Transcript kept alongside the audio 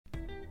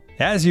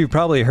As you've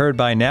probably heard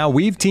by now,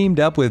 we've teamed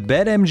up with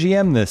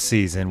BetMGM this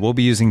season. We'll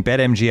be using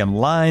BetMGM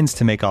lines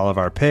to make all of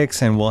our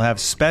picks, and we'll have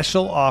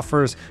special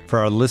offers for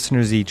our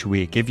listeners each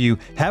week. If you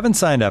haven't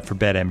signed up for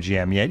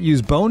BetMGM yet,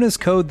 use bonus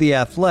code The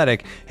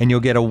Athletic, and you'll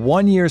get a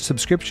 1-year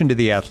subscription to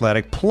The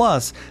Athletic,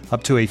 plus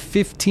up to a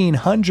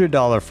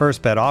 $1,500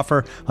 first bet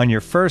offer on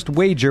your first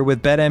wager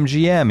with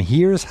BetMGM.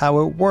 Here's how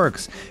it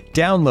works.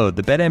 Download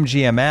the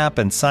BetMGM app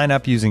and sign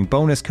up using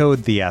bonus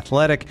code The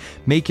Athletic.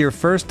 Make your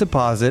first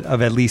deposit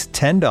of at least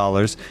 $10.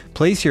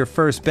 Place your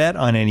first bet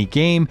on any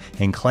game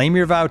and claim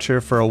your voucher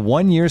for a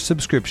 1-year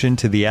subscription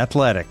to The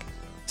Athletic.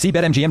 See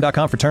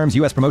BetMGM.com for terms.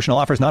 U.S. promotional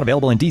offers not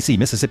available in D.C.,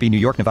 Mississippi, New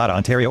York, Nevada,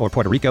 Ontario, or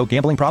Puerto Rico.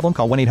 Gambling problem?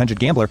 Call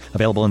 1-800-GAMBLER.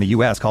 Available in the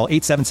U.S. Call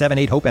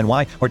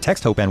 877-8-HOPE-NY or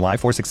text HOPE-NY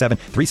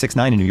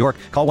 467-369 in New York.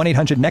 Call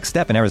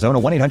 1-800-NEXT-STEP in Arizona.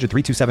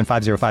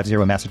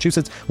 1-800-327-5050 in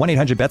Massachusetts.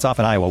 1-800-BETS-OFF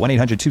in Iowa.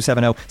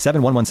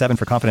 1-800-270-7117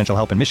 for confidential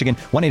help in Michigan.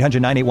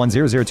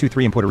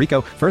 1-800-981-0023 in Puerto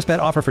Rico. First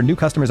bet offer for new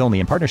customers only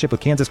in partnership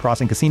with Kansas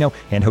Crossing Casino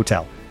and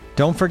Hotel.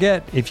 Don't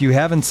forget, if you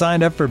haven't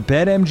signed up for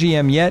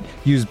BetMGM yet,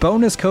 use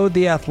bonus code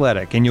The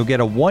Athletic, and you'll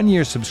get a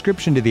 1-year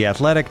subscription to The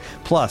Athletic,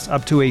 plus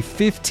up to a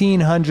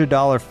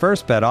 $1,500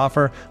 first bet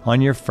offer on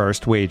your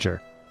first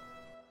wager.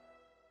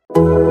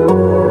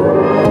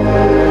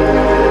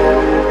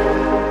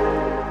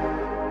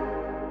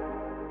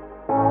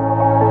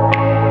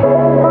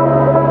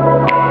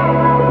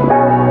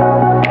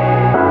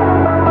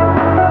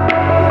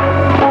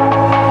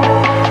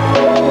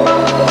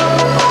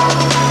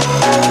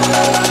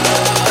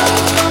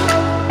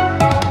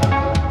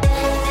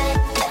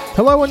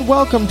 Hello and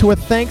welcome to a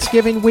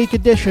Thanksgiving week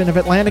edition of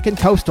Atlantic and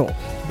Coastal,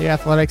 the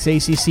Athletics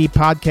ACC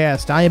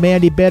podcast. I am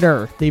Andy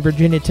Bitter, the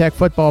Virginia Tech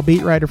football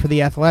beat writer for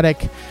The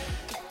Athletic,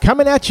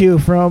 coming at you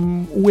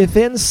from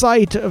within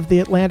sight of the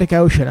Atlantic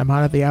Ocean. I'm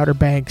out at the Outer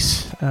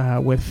Banks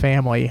with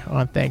family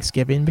on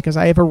Thanksgiving because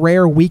I have a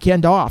rare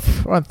weekend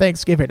off on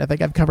Thanksgiving. I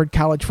think I've covered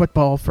college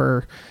football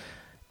for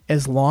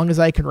as long as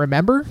I can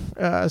remember,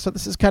 so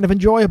this is kind of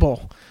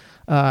enjoyable.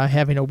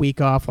 Having a week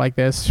off like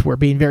this. We're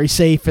being very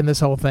safe in this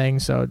whole thing,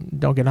 so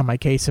don't get on my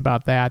case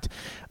about that.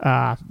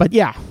 But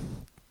yeah,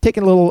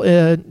 taking a little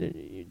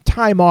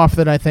time off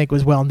that I think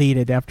was well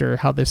needed after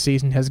how this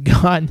season has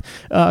gone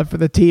for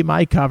the team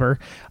I cover.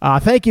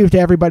 Thank you to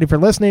everybody for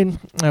listening.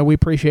 We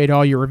appreciate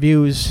all your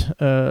reviews,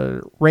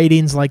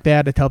 ratings like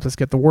that. It helps us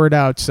get the word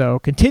out, so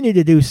continue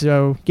to do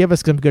so. Give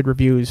us some good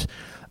reviews.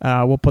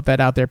 We'll put that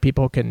out there.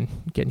 People can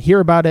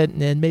hear about it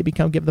and maybe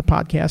come give the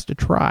podcast a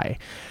try.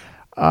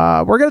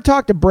 We're going to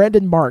talk to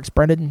Brendan Marks.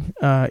 Brendan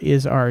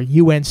is our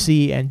UNC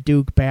and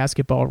Duke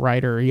basketball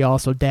writer. He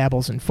also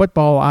dabbles in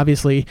football.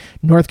 Obviously,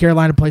 North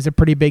Carolina plays a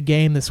pretty big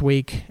game this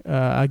week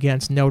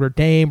against Notre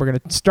Dame. We're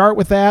going to start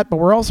with that, but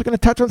we're also going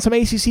to touch on some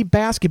ACC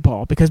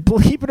basketball because,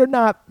 believe it or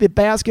not, the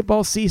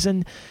basketball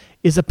season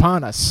is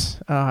upon us.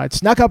 It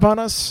snuck up on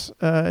us.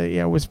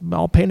 Was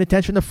all paying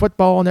attention to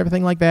football and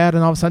everything like that,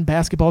 and all of a sudden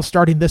basketball is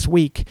starting this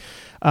week.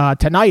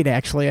 Tonight,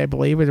 actually, I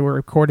believe. We're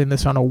recording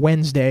this on a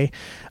Wednesday.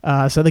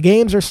 So the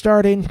games are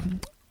starting.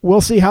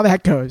 We'll see how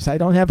that goes. I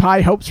don't have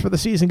high hopes for the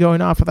season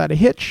going off without a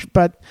hitch,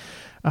 but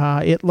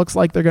it looks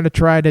like they're going to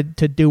try to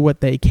do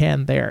what they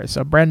can there.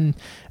 So Brendan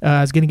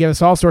is going to give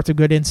us all sorts of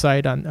good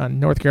insight on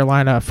North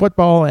Carolina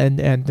football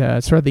and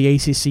sort of the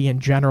ACC in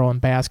general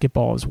and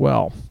basketball as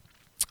well.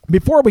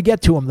 Before we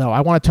get to them, though,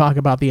 I want to talk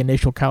about the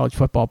initial college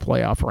football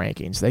playoff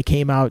rankings. They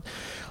came out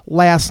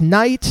last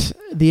night.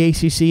 The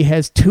ACC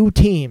has 2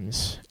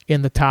 teams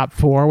in the top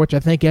 4, which I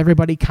think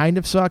everybody kind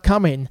of saw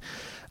coming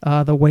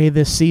the way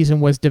this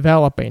season was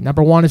developing.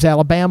 Number 1 is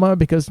Alabama,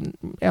 because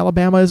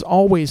Alabama is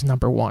always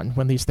number 1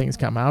 when these things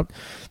come out.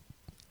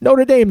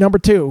 Notre Dame, number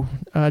 2,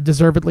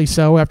 deservedly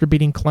so after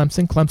beating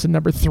Clemson. Clemson,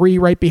 number 3,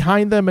 right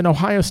behind them, and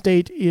Ohio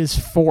State is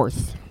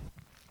 4th.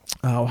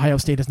 Ohio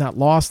State has not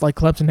lost like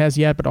Clemson has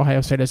yet, but Ohio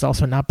State has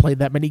also not played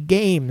that many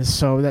games,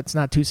 so that's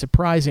not too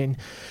surprising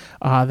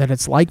that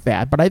it's like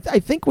that. But I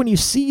think when you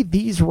see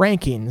these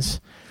rankings,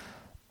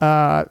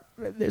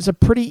 there's a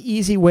pretty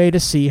easy way to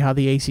see how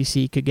the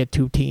ACC could get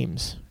 2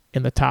 teams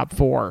in the top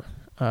 4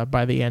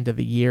 by the end of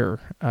the year.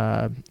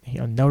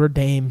 Notre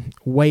Dame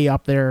way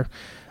up there,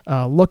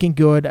 looking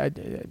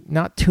good.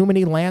 Not too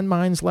many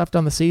landmines left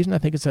on the season. I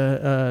think it's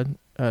a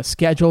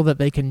schedule that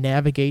they can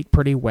navigate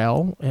pretty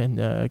well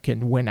and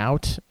can win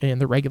out in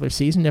the regular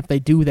season. If they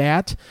do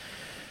that,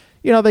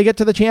 they get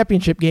to the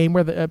championship game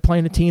where they're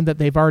playing a team that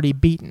they've already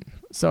beaten.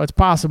 So it's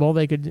possible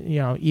they could,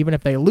 even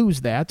if they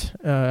lose that,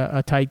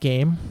 a tight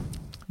game,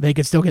 they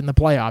could still get in the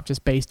playoff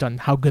just based on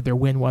how good their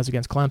win was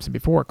against Clemson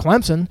before.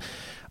 Clemson,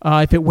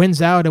 if it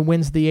wins out and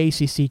wins the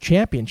ACC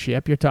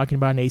championship, you're talking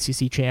about an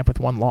ACC champ with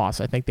 1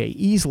 loss. I think they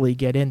easily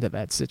get into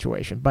that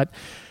situation. But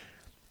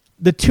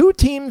the 2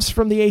 teams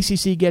from the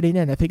ACC getting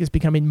in, I think, is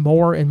becoming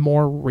more and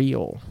more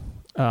real.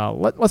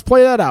 Let's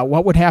play that out.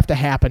 What would have to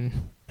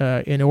happen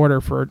in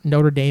order for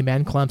Notre Dame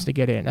and Clemson to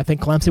get in? I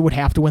think Clemson would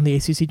have to win the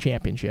ACC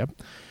championship,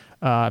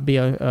 be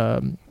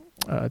a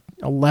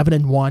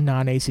 11-1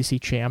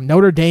 non-ACC champ.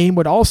 Notre Dame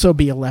would also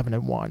be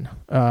 11-1,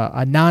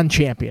 a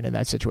non-champion in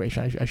that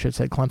situation. I should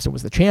say Clemson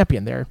was the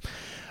champion there.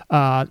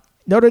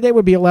 Notre Dame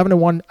would be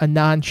 11-1, a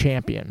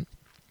non-champion.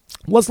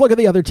 Let's look at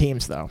the other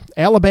teams, though.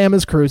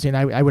 Alabama's cruising.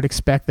 I would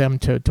expect them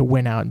to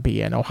win out and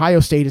be in. Ohio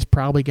State is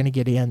probably going to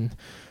get in,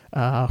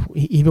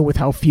 even with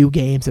how few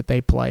games that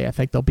they play. I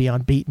think they'll be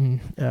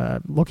unbeaten,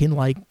 looking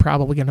like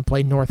probably going to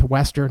play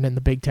Northwestern in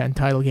the Big Ten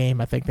title game.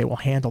 I think they will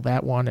handle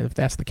that one, and if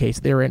that's the case,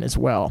 they're in as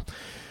well.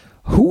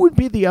 Who would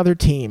be the other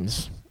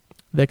teams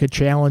that could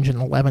challenge an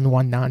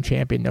 11-1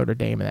 non-champion Notre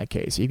Dame in that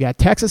case? You got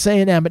Texas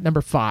A&M at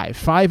number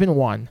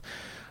 5-1.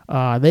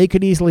 They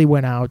could easily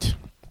win out.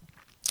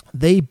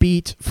 They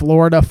beat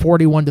Florida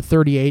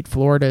 41-38.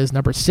 Florida is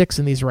number 6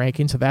 in these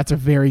rankings, so that's a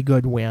very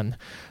good win.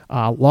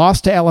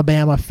 Lost to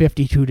Alabama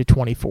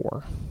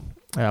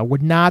 52-24.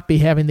 Would not be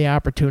having the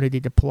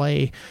opportunity to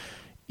play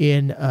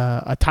in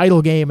a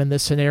title game in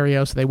this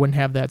scenario, so they wouldn't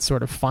have that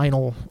sort of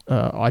final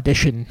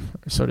audition,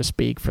 so to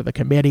speak, for the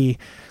committee.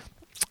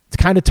 It's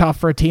kind of tough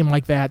for a team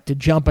like that to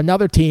jump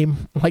another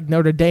team like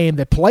Notre Dame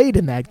that played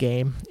in that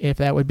game, if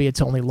that would be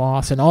its only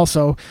loss. And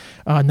also,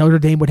 Notre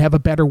Dame would have a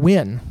better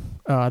win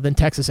than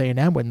Texas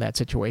A&M would in that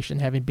situation,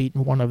 having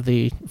beaten one of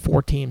the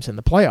 4 teams in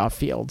the playoff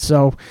field.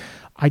 So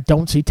I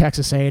don't see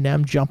Texas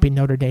A&M jumping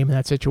Notre Dame in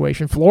that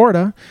situation.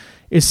 Florida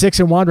is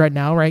 6-1 right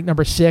now, ranked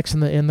number 6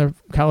 in the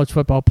college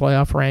football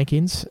playoff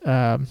rankings.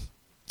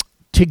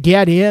 To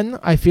get in,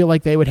 I feel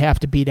like they would have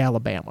to beat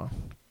Alabama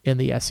in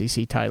the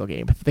SEC title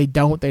game. If they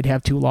don't, they'd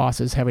have 2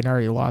 losses, having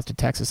already lost to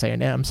Texas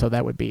A&M, so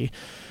that would be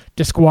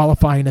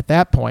disqualifying at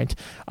that point.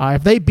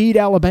 If they beat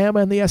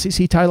Alabama in the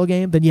SEC title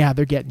game, then yeah,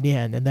 they're getting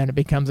in, and then it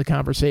becomes a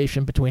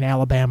conversation between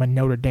Alabama and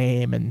Notre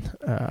Dame, and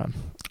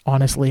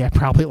honestly, I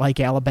probably like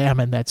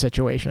Alabama in that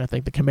situation. I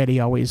think the committee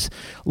always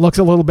looks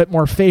a little bit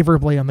more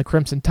favorably on the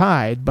Crimson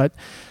Tide, but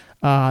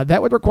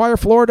that would require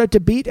Florida to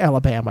beat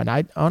Alabama, and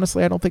I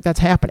don't think that's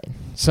happening.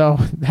 So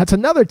that's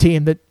another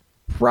team that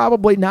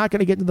probably not going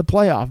to get into the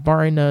playoff,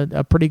 barring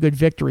a pretty good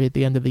victory at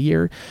the end of the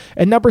year.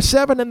 And number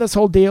 7 in this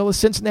whole deal is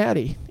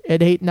Cincinnati at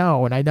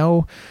 8-0. And I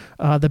know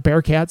the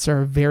Bearcats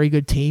are a very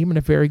good team and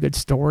a very good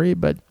story,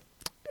 but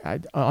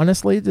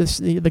honestly,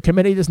 the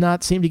committee does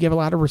not seem to give a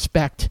lot of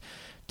respect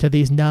to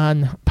these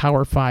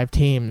non-Power 5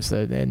 teams.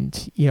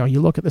 And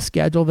you look at the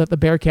schedule that the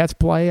Bearcats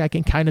play, I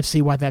can kind of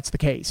see why that's the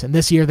case. And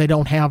this year they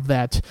don't have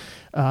that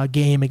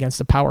game against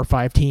the Power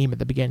 5 team at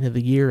the beginning of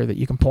the year that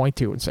you can point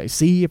to and say,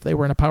 see, if they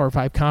were in a Power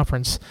 5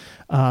 conference,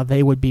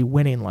 they would be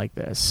winning like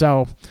this.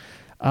 So,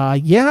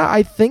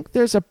 I think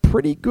there's a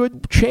pretty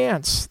good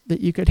chance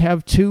that you could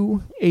have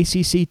 2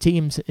 ACC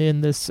teams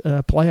in this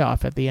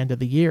playoff at the end of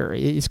the year.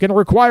 It's going to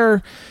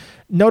require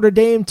Notre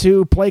Dame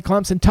to play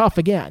Clemson tough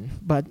again,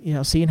 but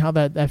seeing how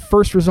that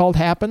first result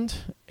happened,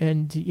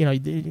 and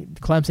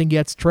Clemson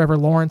gets Trevor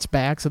Lawrence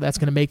back, so that's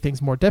going to make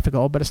things more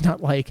difficult. But it's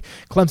not like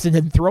Clemson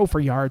didn't throw for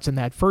yards in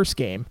that first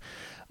game,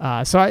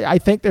 so I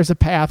think there's a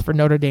path for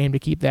Notre Dame to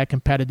keep that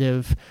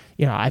competitive.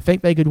 I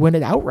think they could win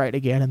it outright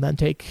again, and then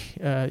take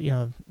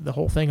the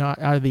whole thing out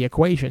of the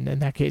equation. In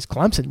that case,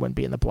 Clemson wouldn't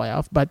be in the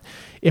playoff, but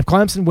if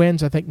Clemson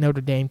wins, I think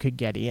Notre Dame could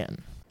get in.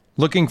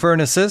 Looking for an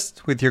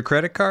assist with your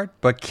credit card,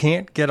 but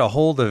can't get a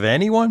hold of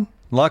anyone?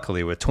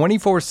 Luckily, with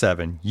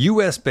 24/7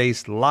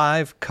 U.S.-based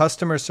live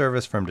customer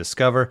service from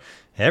Discover,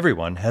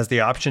 everyone has the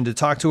option to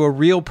talk to a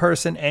real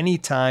person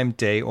anytime,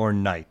 day or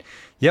night.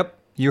 Yep,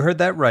 you heard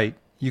that right.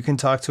 You can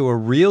talk to a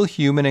real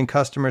human in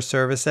customer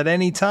service at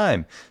any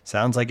time.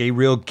 Sounds like a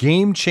real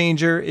game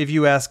changer if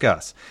you ask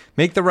us.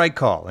 Make the right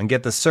call and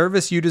get the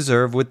service you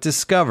deserve with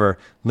Discover.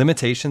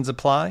 Limitations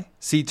apply.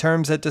 See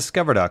terms at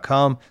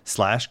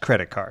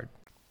discover.com/creditcard.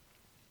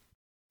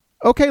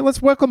 Okay,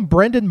 let's welcome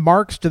Brendan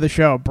Marks to the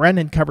show.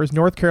 Brendan covers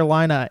North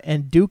Carolina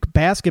and Duke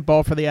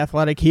basketball for The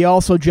Athletic. He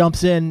also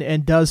jumps in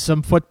and does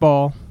some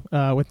football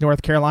with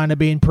North Carolina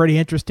being pretty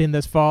interesting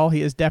this fall.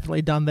 He has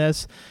definitely done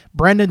this.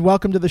 Brendan,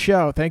 welcome to the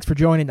show. Thanks for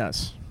joining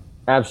us.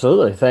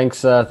 Absolutely.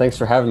 Thanks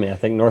for having me. I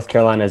think North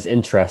Carolina is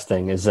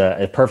interesting, is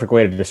a perfect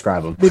way to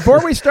describe them.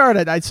 Before we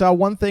started, I saw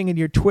one thing in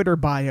your Twitter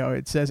bio.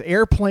 It says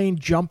airplane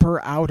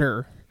jumper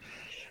outer.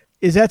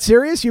 Is that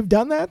serious? You've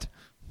done that?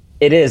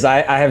 It is.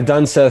 I have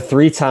done so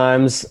 3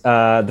 times.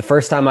 The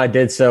first time I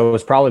did so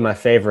was probably my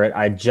favorite.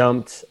 I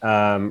jumped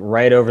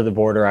right over the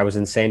border. I was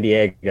in San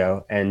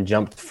Diego and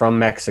jumped from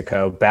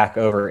Mexico back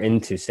over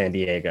into San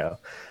Diego.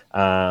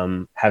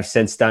 Have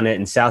since done it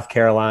in South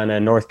Carolina,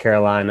 North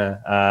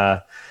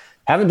Carolina.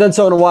 Haven't done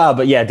so in a while,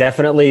 but yeah,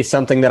 definitely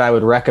something that I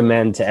would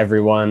recommend to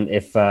everyone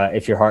if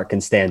your heart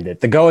can stand it.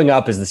 The going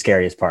up is the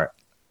scariest part.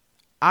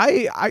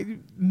 I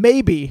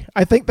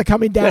think the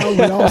coming down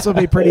would also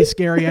be pretty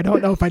scary. I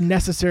don't know if I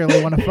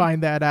necessarily want to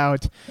find that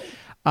out.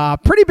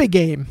 Pretty big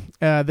game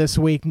this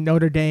week.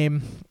 Notre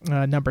Dame,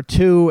 number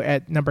 2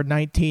 at number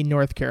 19,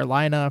 North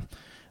Carolina,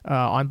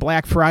 on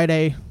Black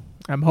Friday.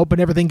 I'm hoping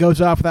everything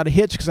goes off without a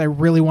hitch because I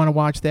really want to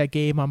watch that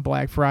game on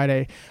Black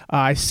Friday.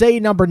 I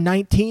say number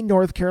 19,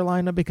 North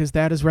Carolina, because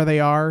that is where they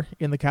are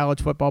in the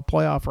college football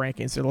playoff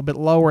rankings. A little bit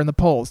lower in the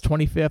polls,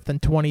 25th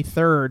and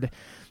 23rd.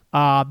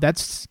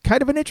 That's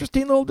kind of an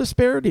interesting little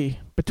disparity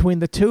between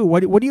the two.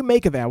 What do you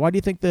make of that? Why do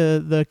you think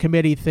the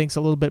committee thinks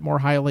a little bit more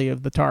highly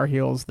of the Tar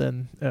Heels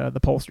than the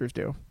pollsters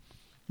do?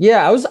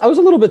 Yeah, I was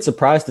a little bit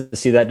surprised to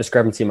see that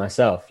discrepancy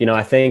myself.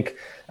 I think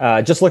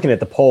just looking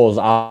at the polls,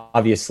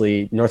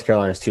 obviously North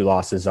Carolina's 2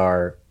 losses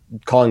are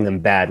calling them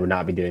bad would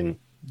not be doing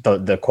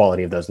the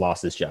quality of those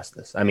losses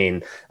justice. I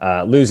mean,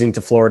 losing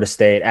to Florida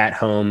State at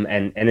home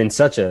and in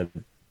such a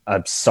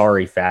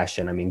sorry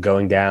fashion. I mean,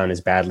 going down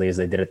as badly as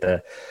they did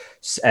at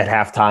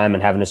halftime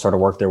and having to sort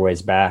of work their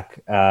ways back.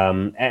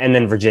 And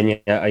then Virginia,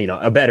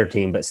 a better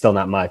team, but still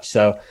not much.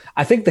 So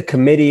I think the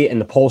committee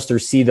and the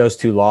pollsters see those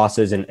 2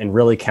 losses and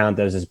really count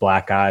those as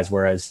black eyes.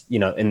 Whereas,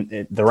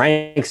 in the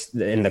ranks,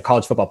 in the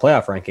college football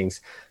playoff rankings,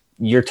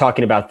 you're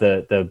talking about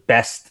the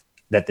best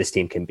that this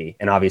team can be.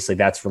 And obviously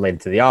that's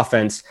related to the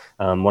offense.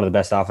 One of the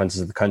best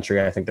offenses of the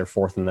country. I think they're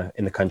 4th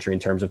in the country in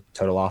terms of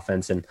total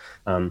offense. And,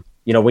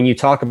 when you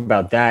talk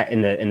about that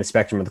in the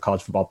spectrum of the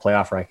college football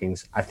playoff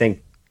rankings, I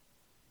think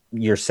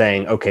you're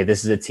saying, okay,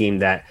 this is a team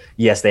that,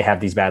 yes, they have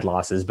these bad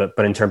losses, but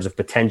in terms of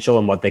potential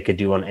and what they could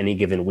do on any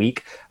given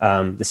week,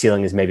 the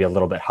ceiling is maybe a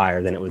little bit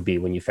higher than it would be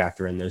when you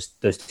factor in those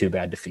 2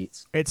 bad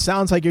defeats. It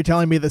sounds like you're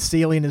telling me the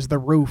ceiling is the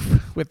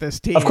roof with this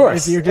team. Of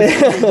course. You're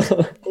just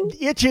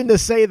itching to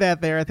say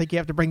that there. I think you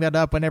have to bring that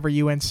up whenever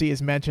UNC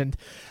is mentioned.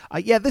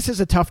 This is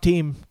a tough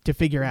team to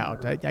figure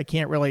out. I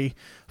can't really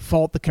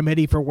fault the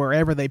committee for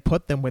wherever they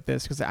put them with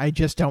this because I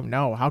just don't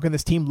know. How can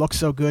this team look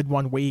so good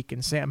one week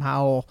and Sam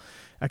Howell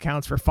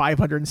accounts for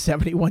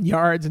 571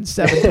 yards and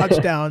 7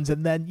 touchdowns,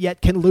 and then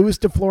yet can lose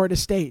to Florida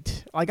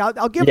State? Like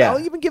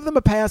I'll even give them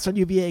a pass on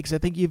UVA because I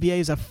think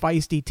UVA is a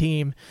feisty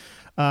team.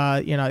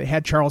 They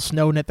had Charles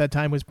Snowden at that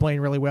time, was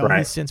playing really well. Right.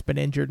 He's since been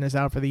injured and is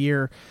out for the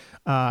year.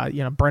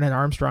 Brennan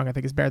Armstrong, I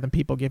think, is better than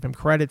people give him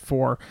credit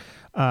for.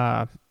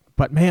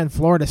 But man,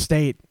 Florida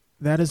State,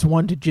 that is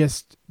one to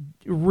just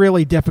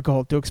really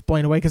difficult to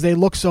explain away because they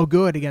look so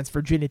good against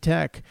Virginia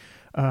Tech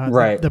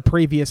the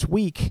previous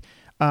week.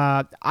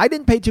 I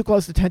didn't pay too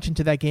close attention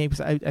to that game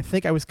because I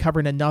think I was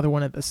covering another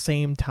one at the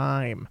same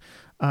time.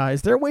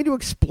 Is there a way to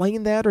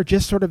explain that, or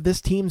just sort of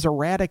this team's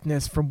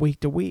erraticness from week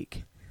to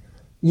week?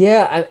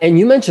 Yeah, and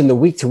you mentioned the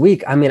week to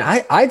week. I mean,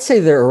 I'd say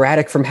they're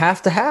erratic from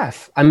half to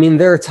half. I mean,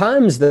 there are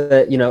times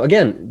that,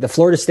 again, the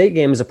Florida State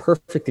game is a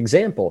perfect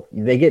example.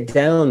 They get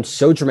down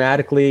so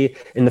dramatically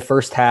in the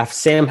first half.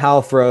 Sam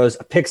Howell throws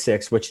a pick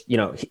 6, which,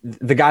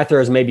 the guy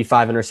throws maybe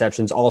 5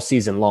 interceptions all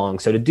season long.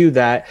 So to do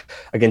that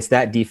against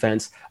that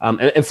defense,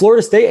 and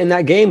Florida State in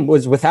that game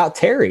was without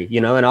Terry,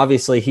 and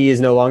obviously he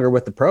is no longer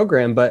with the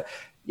program, but,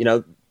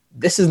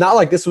 this is not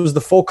like this was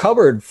the full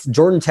cupboard.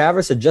 Jordan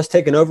Tavis had just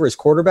taken over as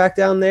quarterback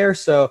down there.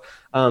 So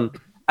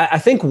I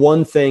think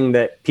one thing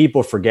that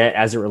people forget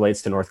as it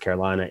relates to North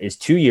Carolina is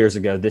 2 years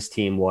ago, this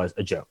team was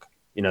a joke.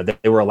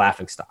 They were a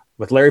laughingstock.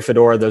 With Larry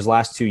Fedora, those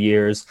last 2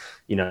 years,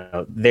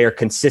 they're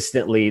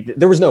consistently,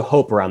 there was no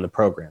hope around the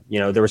program.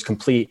 There was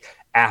complete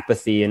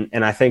apathy.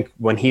 And I think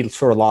when he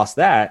sort of lost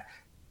that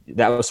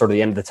was sort of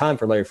the end of the time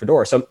for Larry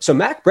Fedora. So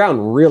Mack Brown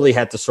really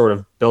had to sort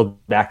of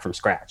build back from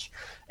scratch.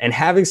 And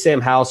having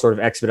Sam Howell sort of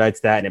expedites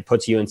that, and it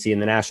puts UNC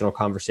in the national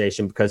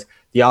conversation because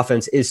the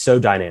offense is so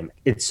dynamic.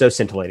 It's so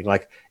scintillating.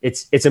 Like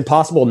it's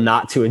impossible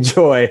not to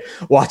enjoy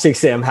watching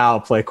Sam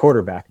Howell play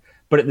quarterback.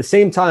 But at the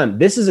same time,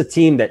 this is a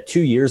team that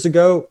 2 years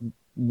ago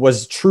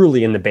was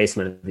truly in the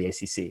basement of the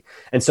ACC.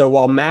 And so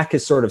while Mack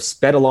has sort of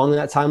sped along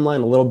that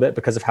timeline a little bit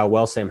because of how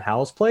well Sam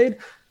Howell's played,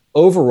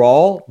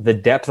 overall, the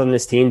depth on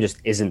this team just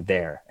isn't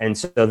there. And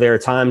so there are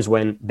times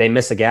when they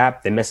miss a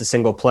gap, they miss a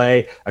single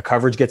play, a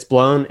coverage gets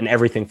blown, and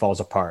everything falls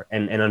apart.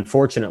 And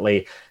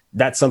unfortunately,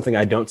 that's something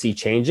I don't see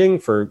changing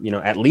for,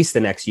 at least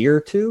the next year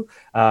or two.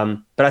 But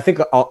I think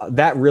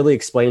that really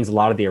explains a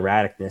lot of the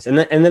erraticness. And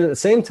then at the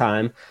same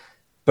time,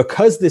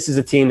 because this is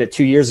a team that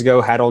 2 years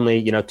ago had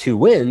only, 2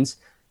 wins,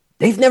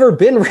 they've never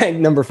been ranked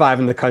number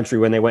 5 in the country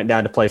when they went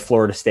down to play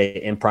Florida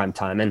State in prime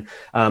time. And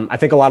I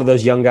think a lot of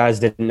those young guys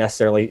didn't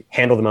necessarily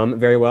handle the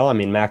moment very well. I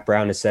mean, Mack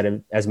Brown has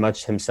said as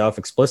much himself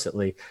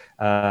explicitly.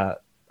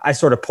 I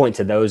sort of point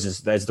to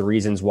those as the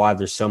reasons why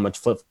there's so much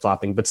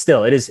flip-flopping. But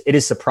still, it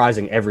is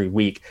surprising every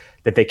week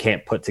that they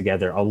can't put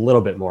together a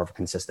little bit more of a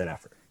consistent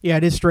effort. Yeah,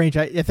 it is strange.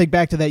 I think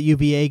back to that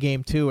UVA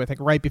game, too. I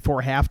think right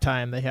before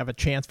halftime, they have a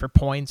chance for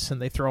points,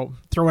 and they throw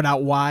it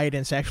out wide,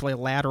 and it's actually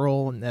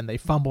lateral, and then they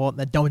fumble it, and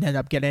then don't end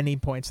up getting any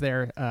points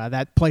there.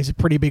 That plays a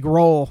pretty big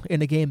role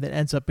in a game that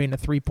ends up being a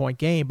 3-point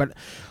game. But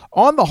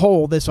on the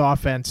whole, this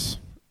offense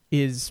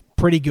is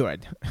pretty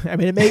good. I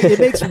mean, it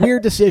makes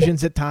weird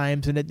decisions at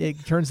times, and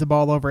it turns the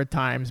ball over at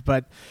times,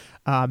 but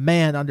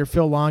man, under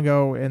Phil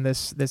Longo and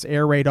this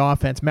air raid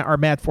offense,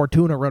 Matt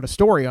Fortuna wrote a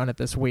story on it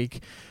this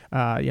week,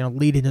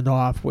 leading it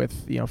off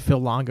with, Phil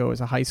Longo is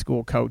a high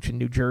school coach in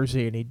New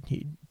Jersey, and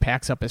he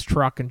packs up his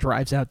truck and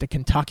drives out to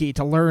Kentucky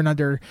to learn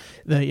under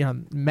the,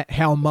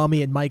 Hal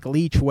Mumme and Mike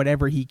Leach,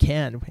 whatever he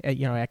can,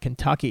 at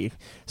Kentucky,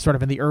 sort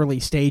of in the early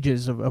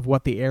stages of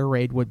what the air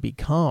raid would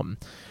become.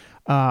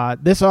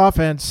 This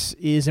offense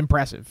is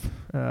impressive.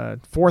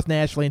 4th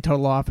nationally in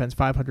total offense,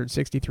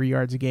 563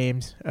 yards a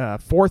game.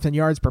 4th in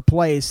yards per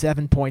play,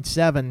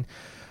 7.7.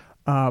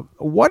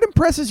 What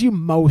impresses you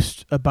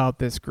most about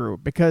this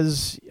group?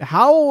 Because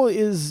Howell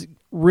is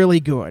really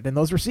good, and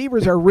those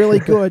receivers are really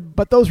good,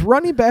 but those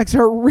running backs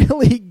are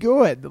really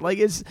good. Like,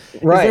 is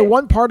there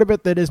one part of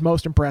it that is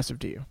most impressive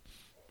to you?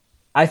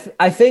 I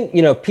think,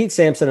 Pete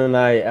Sampson and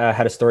I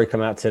had a story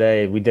come out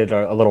today. We did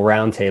a little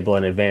roundtable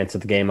in advance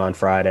of the game on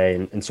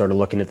Friday and sort of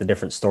looking at the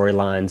different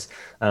storylines.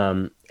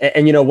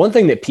 And one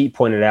thing that Pete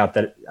pointed out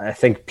that I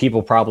think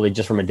people probably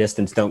just from a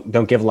distance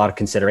don't give a lot of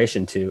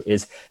consideration to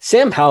is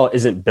Sam Howell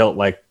isn't built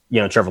like,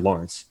 Trevor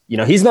Lawrence.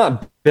 He's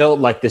not built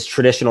like this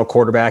traditional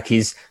quarterback.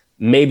 He's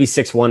maybe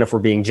 6'1" if we're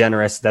being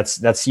generous.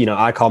 That's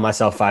I call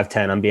myself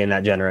 5'10". I'm being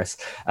that generous.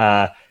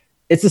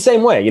 It's the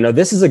same way.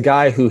 This is a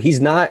guy who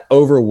he's not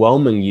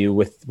overwhelming you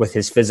with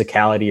his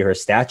physicality or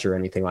his stature or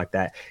anything like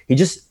that. He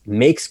just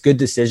makes good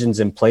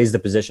decisions and plays the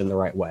position the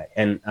right way.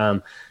 And,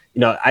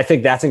 I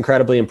think that's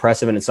incredibly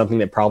impressive, and it's something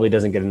that probably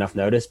doesn't get enough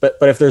notice. But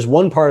if there's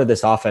one part of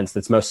this offense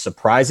that's most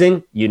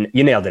surprising, you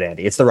nailed it,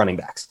 Andy. It's the running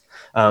backs.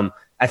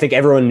 I think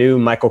everyone knew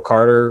Michael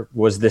Carter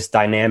was this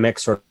dynamic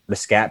sort of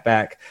scat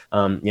back.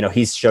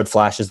 He's showed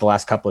flashes the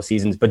last couple of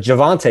seasons, but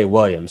Javonte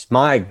Williams,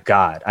 my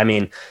God. I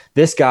mean,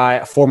 this guy,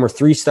 a former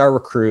 3-star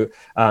recruit,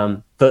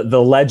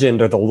 the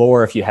legend or the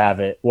lore, if you have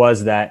it,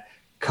 was that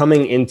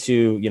coming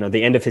into,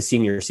 the end of his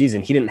senior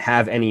season, he didn't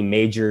have any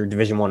major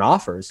Division I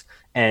offers.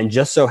 And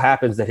just so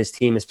happens that his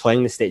team is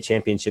playing the state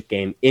championship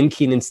game in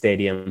Kenan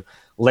Stadium.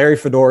 Larry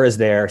Fedora is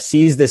there,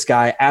 sees this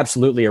guy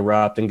absolutely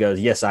erupt and goes,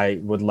 yes, I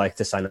would like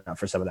to sign up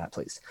for some of that,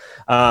 please.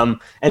 And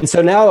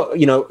so now,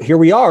 here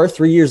we are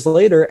 3 years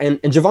later,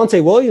 and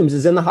Javonte Williams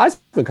is in the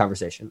Heisman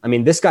conversation. I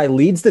mean, this guy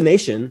leads the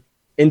nation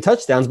in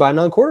touchdowns by a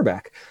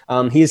non-quarterback.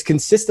 He is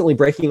consistently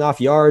breaking off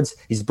yards.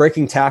 He's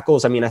breaking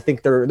tackles. I mean, I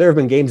think there have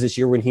been games this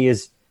year when he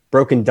has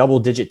broken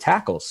double-digit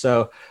tackles.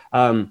 So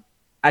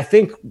I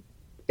think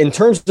in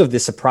terms of the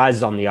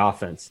surprises on the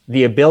offense,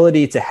 the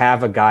ability to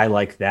have a guy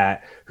like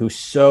that who's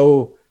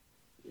so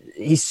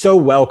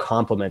well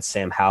complements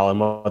Sam Howell and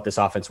what this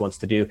offense wants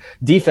to do.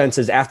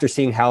 Defenses, after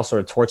seeing Howell sort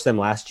of torch them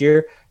last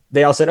year,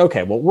 they all said,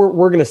 okay, well,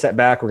 we're going to set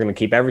back. We're going to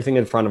keep everything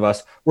in front of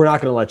us. We're not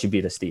going to let you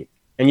beat us deep.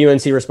 And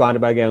UNC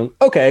responded by going,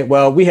 okay,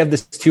 well, we have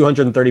this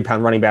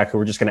 230-pound running back who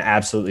we're just going to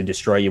absolutely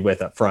destroy you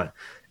with up front.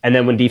 And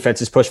then when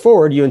defenses push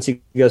forward, UNC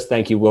goes,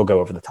 thank you, we'll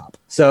go over the top.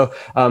 So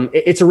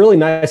it's a really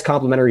nice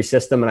complementary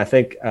system. And I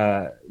think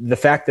the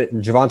fact that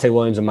Javonte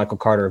Williams and Michael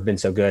Carter have been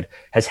so good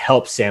has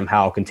helped Sam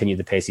Howell continue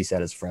the pace he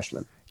set as a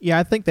freshman. Yeah,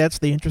 I think that's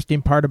the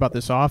interesting part about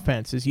this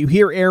offense is you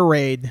hear air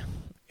raid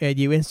and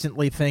you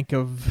instantly think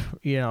of,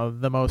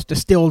 the most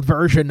distilled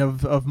version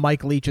of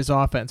Mike Leach's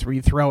offense where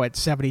you throw it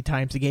 70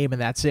 times a game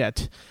and that's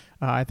it.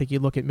 I think you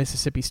look at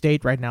Mississippi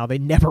State right now, they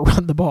never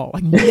run the ball.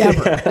 Like,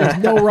 never. There's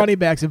no running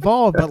backs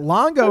involved. But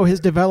Longo has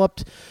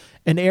developed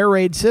an air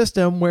raid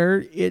system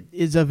where it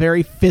is a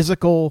very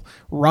physical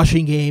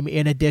rushing game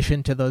in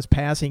addition to those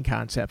passing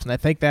concepts. And I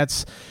think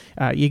that's,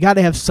 you got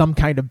to have some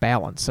kind of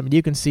balance. I mean,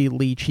 you can see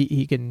Leach,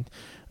 he can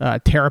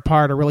tear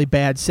apart a really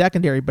bad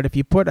secondary, but if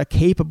you put a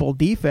capable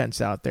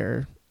defense out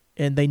there,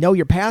 and they know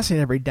you're passing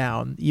every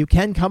down, you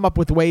can come up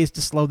with ways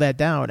to slow that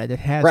down, and it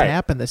has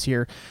happened this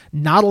year.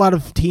 Not a lot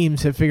of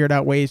teams have figured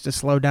out ways to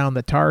slow down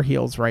the Tar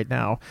Heels right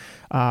now.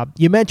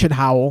 You mentioned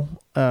Howell.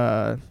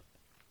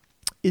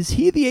 Is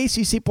he the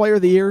ACC Player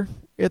of the Year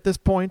at this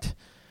point?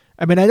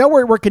 I mean, I know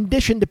we're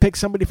conditioned to pick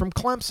somebody from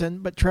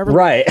Clemson, but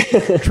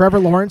Trevor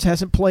Lawrence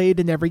hasn't played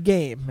in every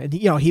game, and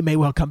he may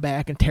well come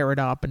back and tear it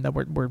up, and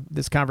then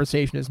this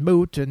conversation is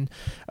moot. And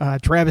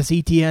Travis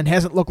Etienne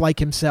hasn't looked like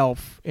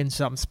himself in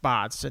some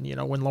spots, and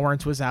when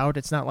Lawrence was out,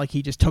 it's not like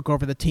he just took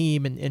over the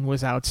team and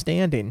was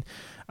outstanding.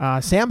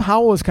 Sam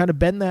Howell has kind of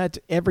been that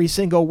every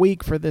single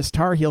week for this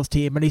Tar Heels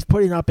team, and he's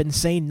putting up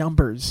insane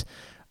numbers.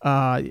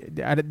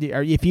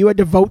 If you had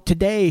to vote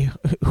today,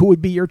 who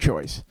would be your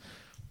choice?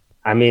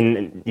 I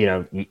mean,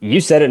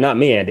 you said it, not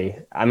me, Andy.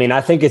 I mean,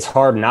 I think it's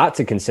hard not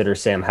to consider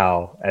Sam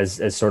Howell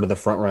as sort of the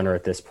front runner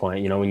at this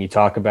point. When you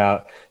talk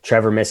about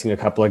Trevor missing a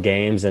couple of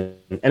games, and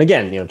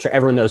again,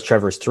 everyone knows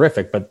Trevor's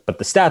terrific, but the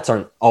stats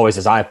aren't always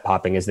as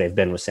eye-popping as they've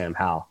been with Sam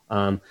Howell.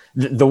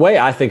 The way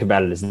I think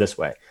about it is this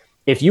way.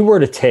 If you were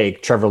to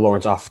take Trevor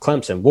Lawrence off of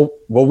Clemson,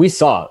 well, we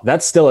saw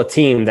that's still a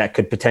team that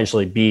could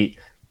potentially beat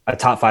a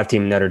top 5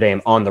 team in Notre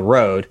Dame on the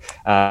road,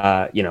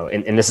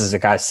 and this is a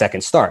guy's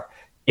second start.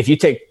 If you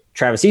take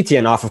Travis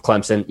Etienne off of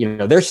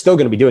Clemson, they're still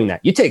going to be doing that.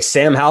 You take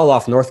Sam Howell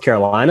off North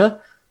Carolina.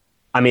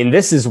 I mean,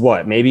 this is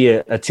maybe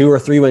a 2 or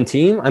 3 win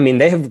team. I mean,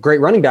 they have great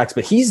running backs,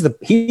 but he's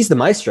the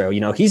maestro,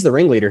 he's the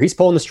ringleader. He's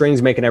pulling the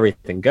strings, making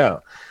everything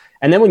go.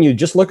 And then when you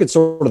just look at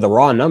sort of the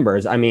raw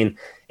numbers, I mean,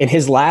 in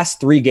his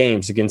last 3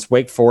 games against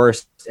Wake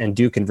Forest and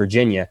Duke and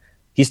Virginia,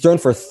 he's thrown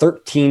for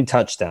 13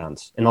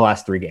 touchdowns in the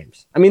last 3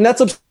 games. I mean,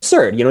 that's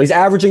absurd. He's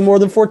averaging more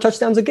than 4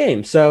 touchdowns a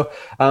game. So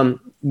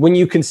when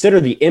you consider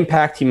the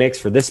impact he makes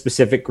for this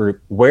specific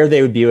group, where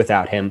they would be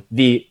without him,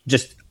 the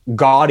just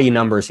gaudy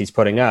numbers he's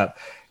putting up,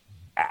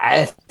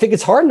 I think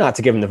it's hard not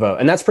to give him the vote.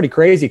 And that's pretty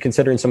crazy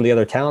considering some of the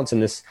other talents in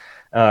this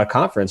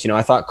conference.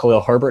 I thought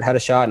Khalil Herbert had a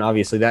shot, and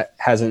obviously that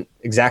hasn't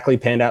exactly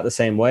panned out the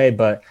same way.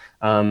 But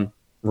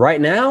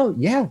right now,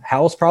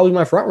 Howell's probably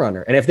my front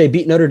runner. And if they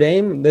beat Notre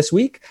Dame this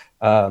week,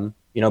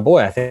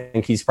 boy, I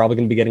think he's probably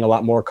going to be getting a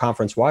lot more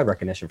conference-wide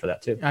recognition for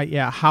that too.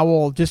 Yeah,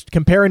 Howell, just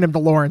comparing him to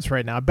Lawrence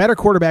right now. Better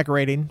quarterback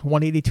rating,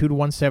 182 to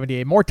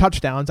 178. More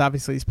touchdowns.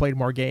 Obviously, he's played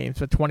more games,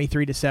 but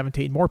 23 to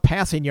 17. More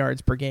passing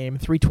yards per game,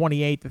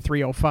 328 to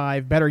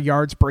 305. Better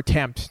yards per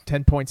attempt,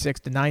 10.6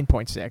 to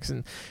 9.6.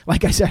 And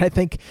like I said, I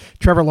think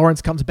Trevor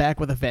Lawrence comes back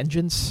with a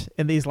vengeance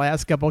in these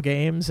last couple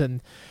games,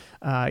 and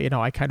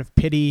I kind of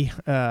pity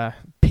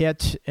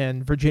Pitt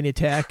and Virginia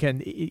Tech,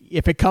 and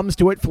if it comes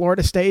to it,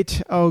 Florida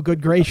State, oh,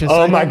 good gracious.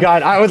 Oh, my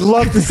God, I would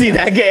love to see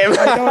that game.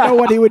 I don't know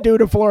what he would do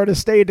to Florida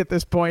State at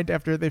this point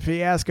after the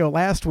fiasco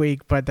last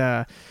week, but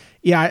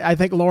I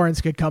think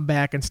Lawrence could come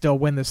back and still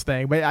win this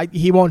thing, but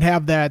he won't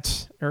have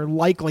that, or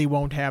likely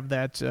won't have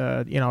that,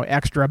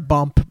 extra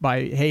bump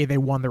by, hey, they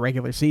won the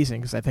regular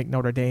season, because I think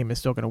Notre Dame is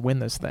still going to win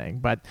this thing.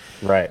 But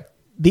right.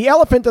 The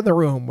elephant in the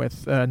room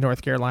with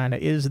North Carolina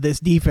is this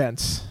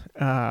defense.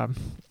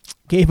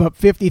 Gave up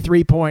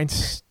 53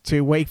 points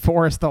to Wake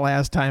Forest the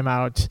last time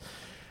out.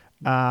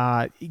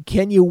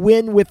 Can you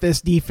win with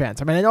this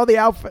defense? I mean, I know the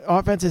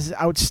offense is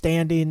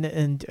outstanding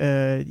and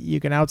you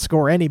can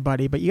outscore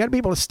anybody, but you got to be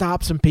able to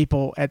stop some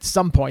people at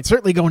some point,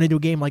 certainly going into a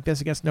game like this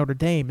against Notre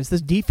Dame. Is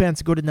this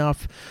defense good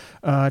enough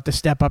to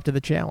step up to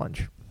the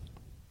challenge?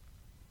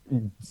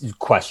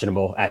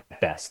 Questionable at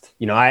best.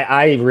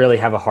 I really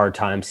have a hard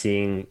time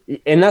seeing,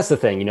 and that's the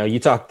thing, you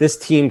talk, this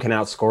team can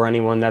outscore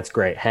anyone. That's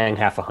great. Hang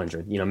half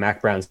 100.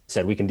 Mac Brown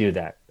said we can do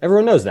that.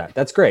 Everyone knows that.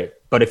 That's great.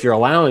 But if you're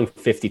allowing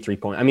 53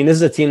 points, this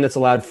is a team that's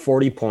allowed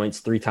 40 points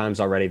 3 times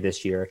already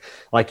this year.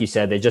 Like you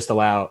said, they just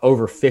allow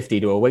over 50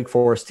 to a Wake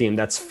Forest team.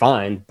 That's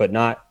fine, but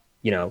not,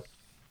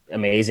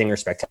 amazing or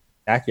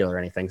spectacular or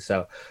anything.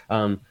 So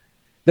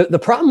the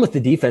problem with the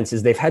defense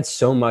is they've had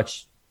so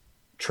much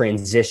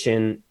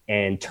transition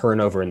and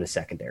turnover in the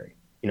secondary.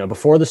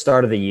 Before the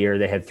start of the year,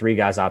 they had 3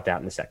 guys opt out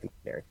in the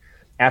secondary.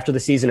 After the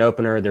season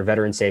opener, their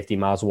veteran safety,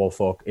 Miles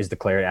Woolfolk, is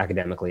declared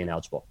academically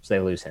ineligible, so they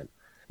lose him.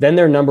 Then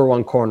their number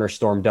 1 corner,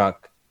 Storm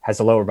Duck, has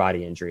a lower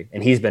body injury,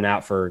 and he's been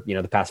out for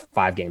the past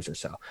 5 games or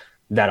so.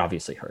 That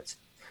obviously hurts.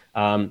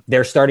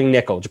 Their starting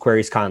nickel,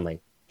 Jaquarius Conley,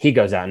 he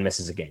goes out and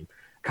misses a game.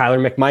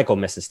 Kyler McMichael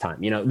misses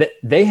time.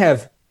 They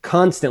have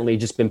constantly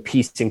just been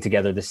piecing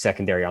together the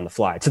secondary on the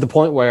fly, to the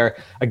point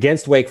where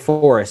against Wake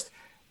Forest,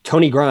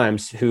 Tony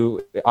Grimes,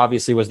 who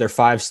obviously was their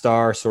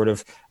 5-star sort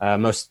of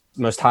most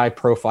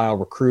high-profile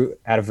recruit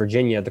out of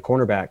Virginia, the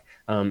cornerback,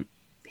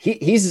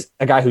 he's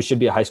a guy who should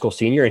be a high school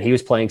senior, and he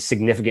was playing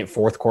significant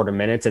fourth quarter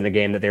minutes in the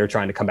game that they were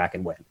trying to come back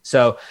and win.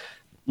 So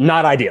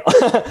not ideal.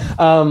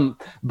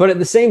 But at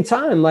the same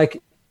time,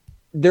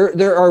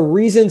 there are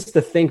reasons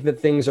to think that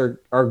things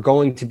are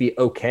going to be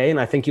okay. And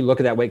I think you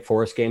look at that Wake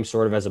Forest game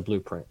sort of as a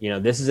blueprint.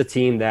 This is a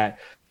team that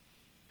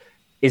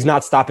is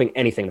not stopping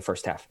anything in the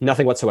first half.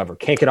 Nothing whatsoever.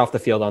 Can't get off the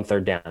field on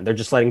 3rd down. They're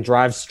just letting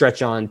drives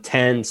stretch on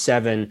 10,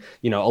 7,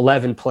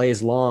 11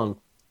 plays long.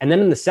 And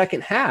then in the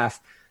second half,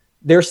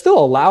 they're still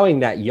allowing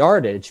that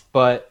yardage,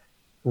 but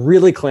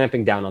really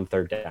clamping down on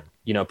 3rd down.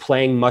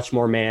 Playing much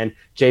more man.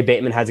 Jay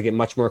Bateman had to get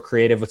much more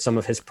creative with some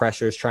of his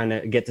pressures, trying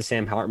to get to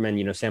Sam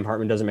Hartman. Sam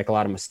Hartman doesn't make a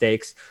lot of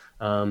mistakes.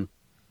 But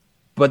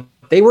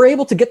they were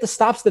able to get the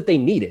stops that they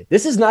needed.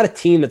 This is not a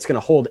team that's going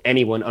to hold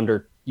anyone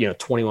under,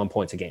 21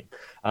 points a game.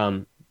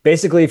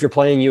 Basically, if you're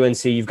playing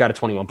UNC, you've got a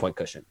 21-point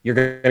cushion. You're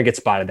going to get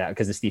spotted out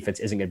because this defense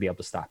isn't going to be able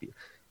to stop you.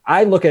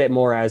 I look at it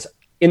more as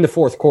in the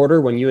fourth quarter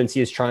when UNC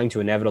is trying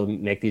to inevitably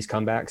make these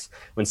comebacks,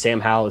 when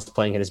Sam Howell is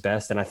playing at his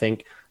best. And I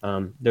think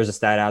there's a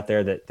stat out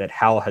there that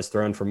Howell has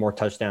thrown for more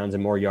touchdowns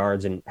and more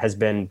yards and has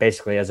been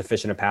basically as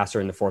efficient a passer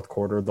in the fourth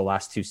quarter of the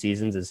last 2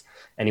 seasons as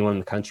anyone in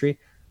the country.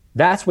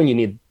 That's when you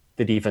need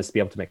the defense to be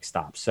able to make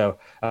stops. So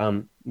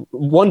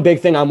one big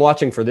thing I'm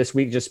watching for this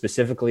week just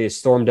specifically is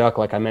Storm Duck,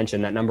 like I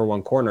mentioned, that number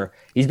 1 corner.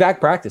 He's back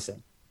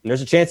practicing. And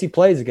there's a chance he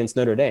plays against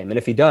Notre Dame. And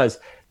if he does,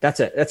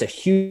 that's a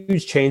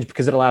huge change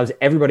because it allows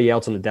everybody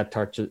else on the depth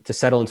chart to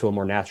settle into a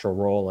more natural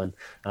role.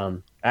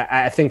 And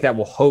I think that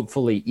will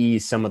hopefully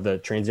ease some of the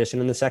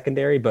transition in the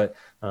secondary. But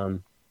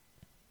can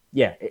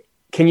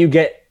you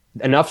get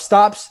enough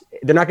stops?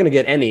 They're not going to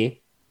get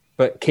any,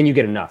 but can you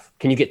get enough?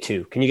 Can you get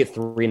 2? Can you get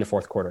 3 in the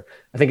fourth quarter?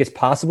 I think it's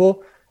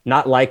possible,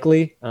 not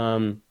likely.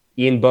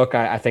 Ian Book,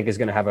 I think, is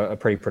going to have a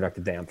pretty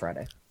productive day on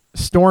Friday.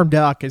 Storm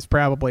Duck is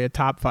probably a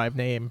top 5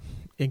 name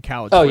in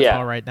college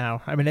football right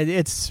now. I mean,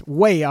 it's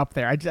way up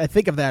there. I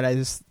think of that. I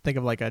just think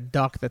of like a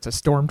duck that's a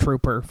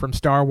stormtrooper from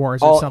Star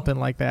Wars or something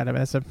like that. I mean,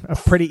 that's a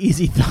pretty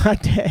easy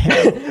thought to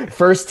have.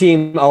 First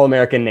team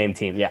All-American name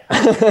team. Yeah.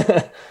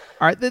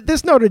 All right.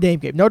 This Notre Dame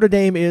game. Notre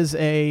Dame is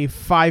a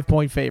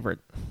 5-point favorite.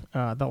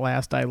 The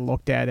last I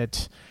looked at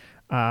it,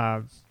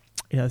 I'm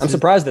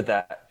surprised at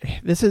that.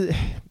 Did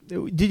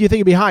you think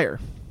it'd be higher?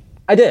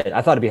 I did.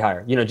 I thought it'd be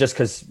higher, just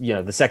because,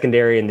 the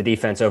secondary and the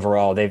defense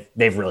overall, they've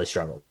really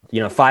struggled.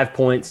 5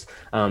 points.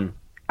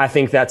 I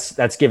think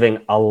that's giving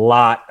a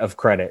lot of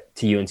credit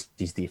to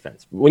UNC's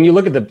defense. When you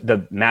look at the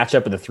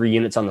matchup of the 3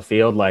 units on the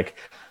field,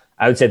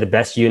 I would say the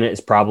best unit is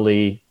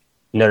probably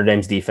Notre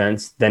Dame's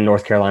defense, then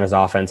North Carolina's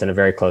offense in a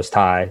very close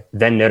tie,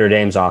 then Notre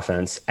Dame's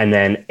offense, and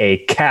then a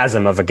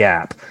chasm of a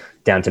gap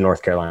down to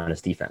North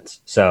Carolina's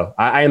defense. So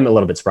I am a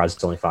little bit surprised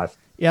it's only 5.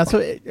 Yeah,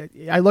 so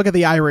I look at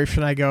the Irish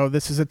and I go,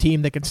 this is a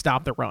team that can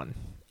stop the run.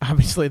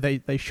 Obviously,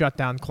 they shut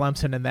down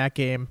Clemson in that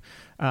game.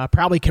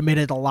 Probably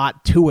committed a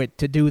lot to it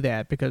to do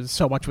that because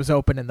so much was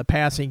open in the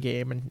passing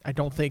game, and I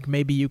don't think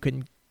maybe you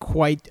can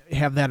quite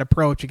have that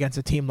approach against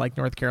a team like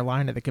North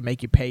Carolina that can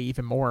make you pay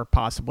even more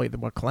possibly than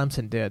what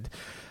Clemson did.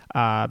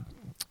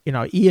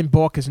 Ian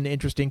Book is an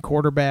interesting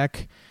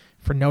quarterback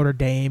for Notre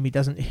Dame. He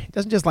doesn't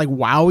just like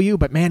wow you,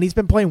 but man, he's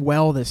been playing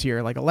well this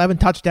year. Like 11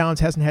 touchdowns,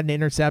 hasn't had an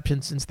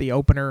interception since the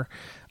opener.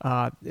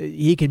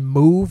 He can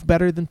move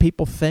better than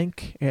people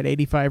think. He had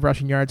 85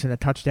 rushing yards and a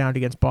touchdown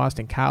against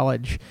Boston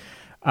College.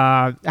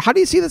 How do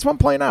you see this one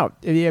playing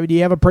out? Do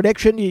you have a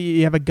prediction? Do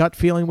you have a gut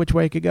feeling which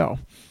way it could go?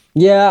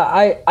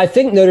 Yeah, I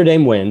think Notre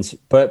Dame wins,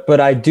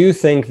 but I do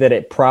think that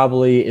it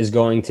probably is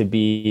going to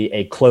be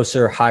a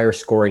closer, higher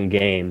scoring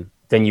game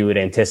than you would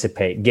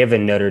anticipate,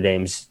 given Notre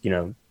Dame's,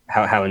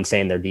 how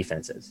insane their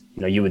defense is.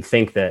 You would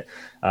think that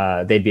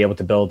they'd be able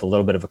to build a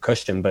little bit of a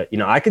cushion, but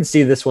I could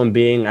see this one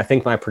being, I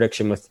think my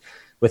prediction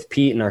with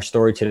Pete in our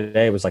story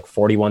today was like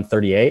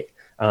 41-38,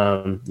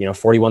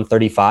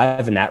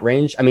 41-35 in that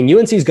range. I mean,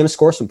 UNC is going to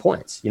score some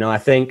points. I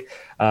think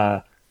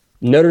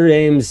Notre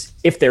Dame's,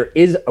 if there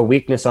is a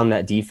weakness on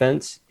that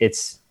defense,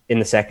 it's in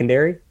the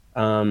secondary.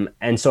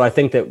 And so I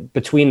think that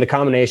between the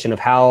combination of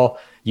how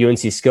UNC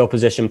skill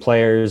position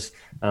players,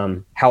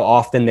 how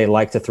often they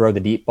like to throw the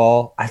deep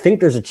ball, I think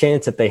there's a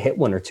chance that they hit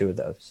one or two of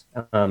those,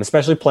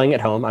 especially playing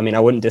at home. I mean, I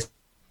wouldn't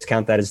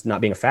discount that as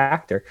not being a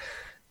factor.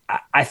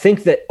 I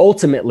think that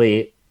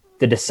ultimately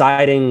the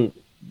deciding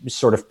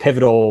sort of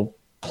pivotal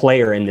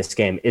player in this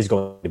game is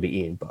going to be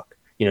Ian Book.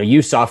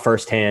 You saw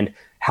firsthand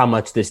how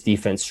much this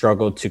defense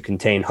struggled to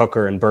contain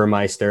Hooker and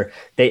Burmeister.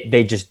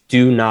 They just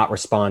do not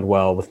respond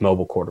well with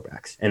mobile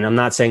quarterbacks. And I'm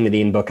not saying that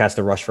Ian Book has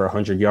to rush for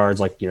 100 yards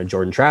like,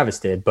 Jordan Travis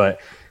did,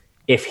 but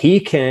if he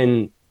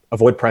can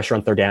avoid pressure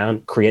on third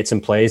down, create some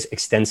plays,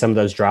 extend some of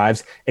those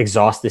drives,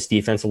 exhaust this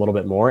defense a little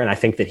bit more, and I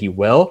think that he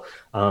will,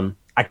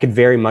 I could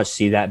very much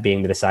see that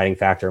being the deciding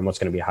factor in what's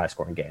going to be a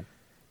high-scoring game.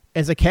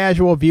 As a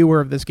casual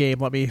viewer of this game,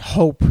 let me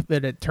hope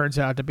that it turns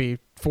out to be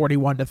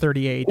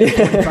 41-38,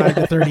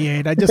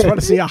 45-38. I just want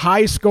to see a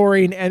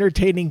high-scoring,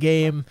 entertaining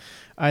game.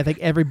 I think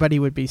everybody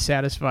would be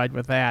satisfied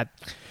with that.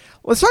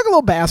 Let's talk a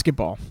little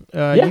basketball.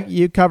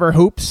 You cover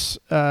hoops.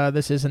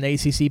 This is an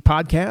ACC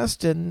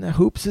podcast, and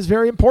hoops is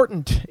very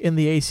important in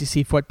the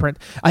ACC footprint.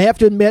 I have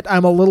to admit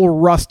I'm a little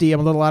rusty. I'm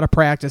a little out of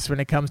practice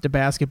when it comes to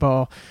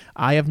basketball.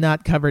 I have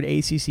not covered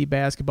ACC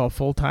basketball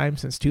full-time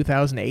since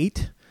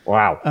 2008.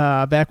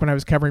 Wow. Back when I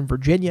was covering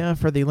Virginia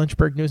for the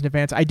Lynchburg News and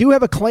Advance. I do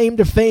have a claim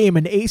to fame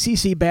in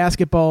ACC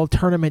basketball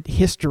tournament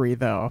history,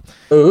 though.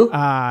 Ooh.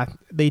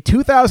 The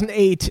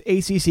 2008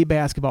 ACC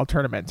basketball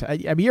tournament. I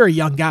mean, you're a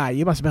young guy.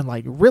 You must have been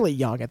like really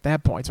young at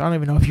that point, so I don't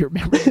even know if you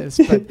remember this.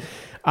 But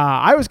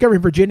I was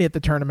covering Virginia at the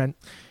tournament.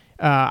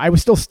 I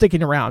was still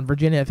sticking around.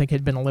 Virginia, I think,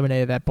 had been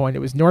eliminated at that point. It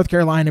was North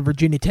Carolina and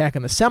Virginia Tech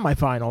in the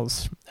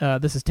semifinals.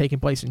 This is taking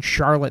place in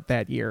Charlotte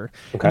that year.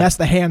 Okay. And that's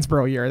the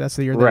Hansbrough year. That's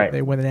the year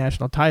they win the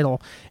national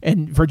title.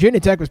 And Virginia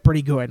Tech was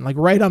pretty good. Like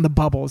right on the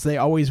bubbles, they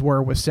always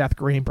were with Seth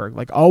Greenberg.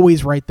 Like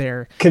always right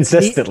there.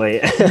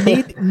 Consistently.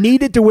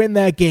 Needed to win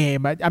that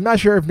game. I'm not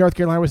sure if North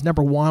Carolina was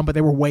number one, but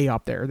they were way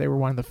up there. They were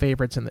one of the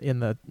favorites in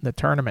the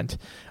tournament.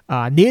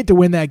 Needed to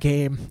win that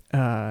game.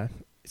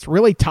 It's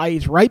really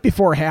tight right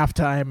before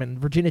halftime, and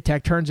Virginia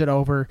Tech turns it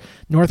over.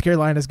 North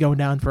Carolina's going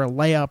down for a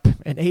layup,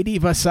 and A.D.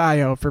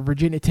 Vasayo for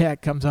Virginia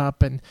Tech comes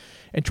up and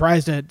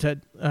tries to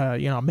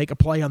make a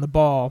play on the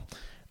ball.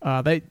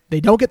 They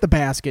don't get the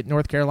basket,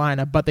 North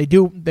Carolina, but they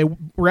do. They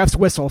refs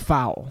whistle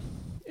foul.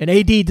 And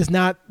A.D. does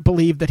not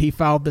believe that he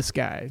fouled this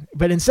guy.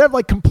 But instead of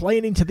like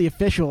complaining to the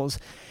officials,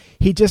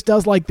 he just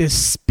does like this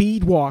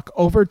speed walk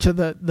over to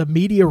the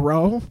media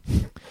row.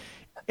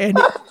 And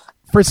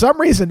for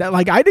some reason,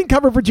 like I didn't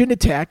cover Virginia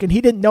Tech, and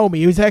he didn't know me.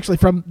 He was actually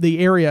from the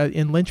area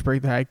in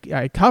Lynchburg that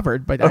I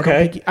covered, but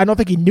I don't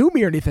think he knew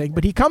me or anything.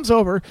 But he comes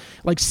over,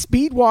 like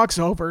speed walks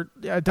over,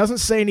 doesn't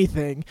say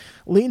anything,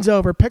 leans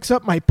over, picks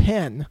up my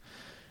pen,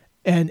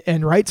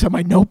 and writes on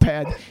my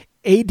notepad,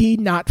 AD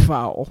not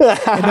foul.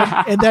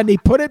 and then he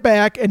put it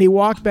back, and he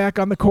walked back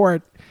on the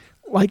court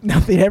like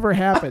nothing ever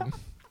happened.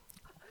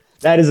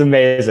 That is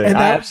amazing.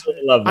 I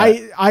absolutely love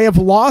that. I have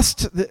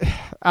lost.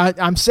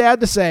 I'm sad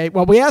to say.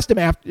 Well, we asked him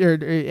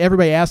after.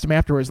 Everybody asked him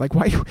afterwards, like,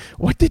 "Why?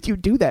 What did you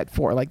do that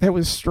for? Like, that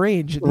was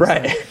strange."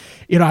 Right.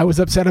 I was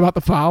upset about the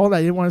foul, and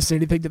I didn't want to say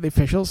anything to the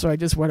officials, so I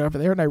just went over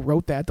there and I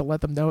wrote that to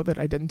let them know that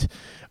I didn't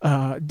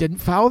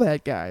foul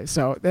that guy.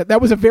 So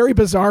that was a very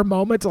bizarre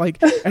moment. Like,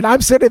 and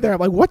I'm sitting there,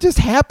 like, what just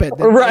happened?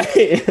 And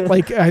right.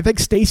 Like I think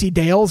Stacey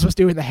Dales was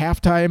doing the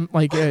halftime,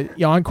 like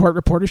on-court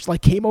reporter. She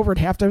like came over at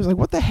halftime. I was like,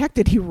 what the heck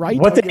did he write?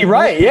 What did he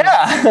write?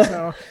 Yeah.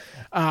 So,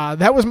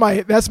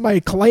 that's my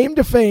claim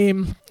to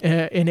fame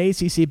in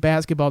ACC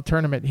basketball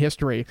tournament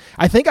history.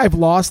 I think I've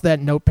lost that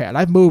notepad.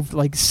 I've moved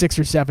like 6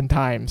 or 7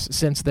 times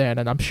since then,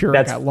 and I'm sure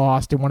it got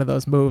lost in one of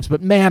those moves.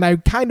 But man, I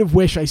kind of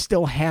wish I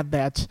still had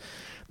that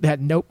that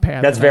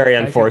notepad. That's very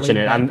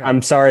unfortunate.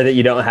 I'm sorry that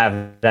you don't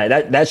have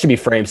that. That should be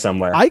framed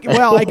somewhere. I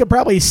could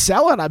probably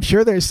sell it. I'm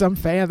sure there's some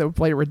fan that would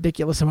pay a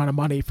ridiculous amount of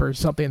money for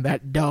something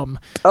that dumb.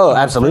 Oh,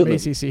 absolutely.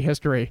 From ACC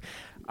history.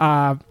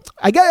 I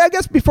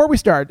guess before we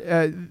start,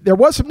 there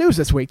was some news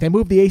this week. They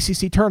moved the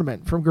ACC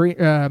tournament from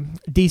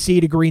D.C.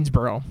 to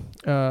Greensboro.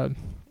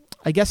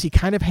 I guess he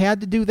kind of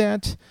had to do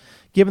that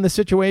given the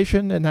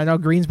situation, and I know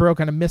Greensboro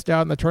kind of missed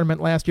out in the tournament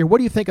last year. What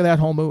do you think of that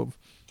whole move?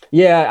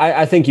 Yeah,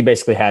 I think you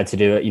basically had to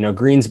do it.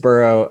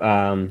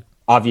 Greensboro,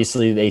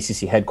 obviously the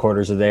ACC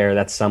headquarters are there.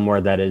 That's somewhere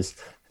that is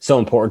so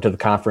important to the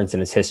conference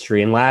and its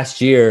history. And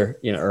last year,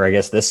 or I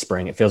guess this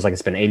spring, it feels like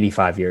it's been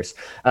 85 years.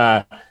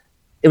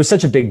 It was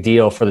such a big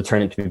deal for the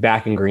tournament to be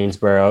back in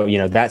Greensboro,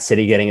 that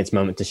city getting its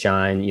moment to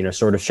shine,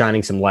 sort of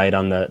shining some light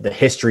on the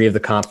history of the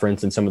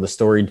conference and some of the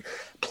storied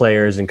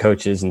players and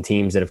coaches and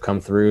teams that have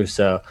come through.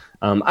 So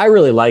I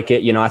really like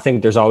it. I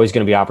think there's always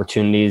going to be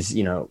opportunities,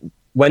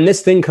 when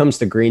this thing comes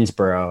to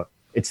Greensboro,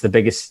 it's the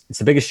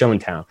biggest show in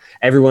town.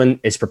 Everyone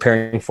is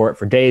preparing for it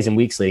for days and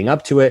weeks leading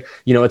up to it.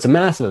 It's a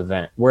massive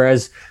event.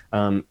 Whereas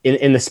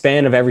in the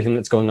span of everything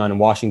that's going on in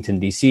Washington,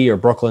 D.C. or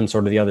Brooklyn,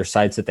 sort of the other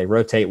sites that they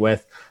rotate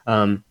with,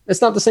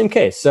 it's not the same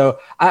case. So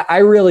I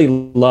really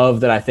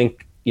love that. I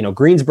think,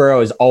 Greensboro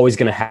is always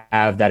going to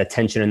have that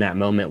attention in that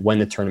moment when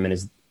the tournament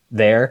is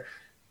there.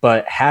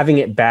 But having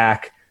it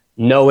back,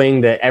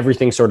 knowing that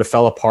everything sort of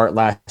fell apart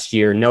last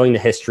year, knowing the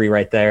history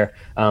right there,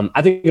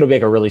 I think it'll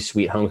make a really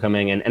sweet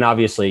homecoming. And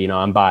obviously,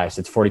 I'm biased.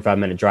 It's a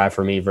 45-minute drive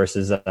for me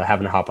versus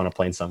having to hop on a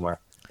plane somewhere.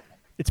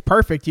 It's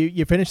perfect.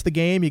 You finish the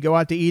game, you go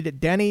out to eat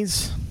at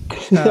Denny's,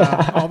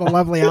 all the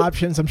lovely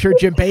options. I'm sure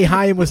Jim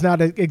Boeheim was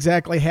not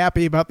exactly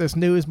happy about this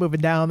news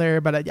moving down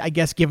there, but I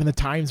guess given the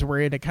times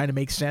we're in, it kind of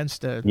makes sense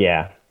to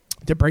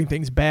bring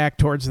things back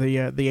towards the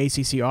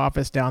ACC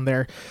office down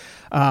there.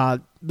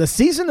 The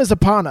season is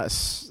upon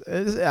us.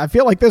 I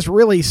feel like this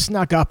really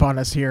snuck up on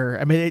us here.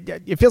 I mean,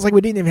 it feels like we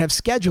didn't even have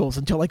schedules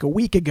until like a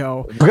week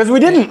ago. Because we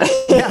didn't.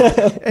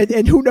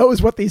 And who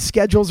knows what these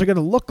schedules are going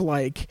to look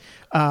like.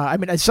 I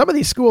mean, some of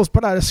these schools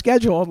put out a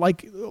schedule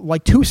like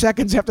 2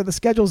 seconds after the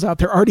schedule's out,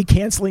 they're already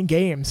canceling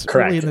games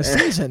early in the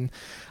season.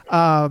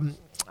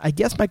 I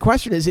guess my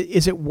question is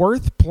it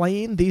worth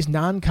playing these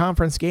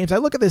non-conference games? I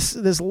look at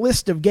this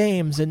list of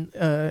games, and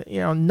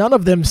none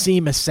of them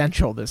seem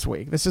essential this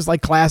week. This is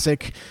like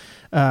classic,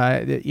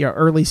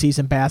 early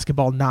season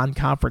basketball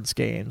non-conference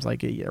games,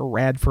 like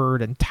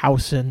Radford and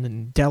Towson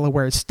and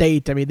Delaware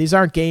State. I mean, these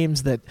aren't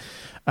games that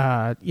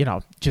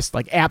just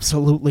like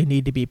absolutely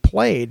need to be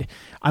played.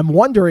 I'm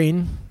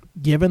wondering,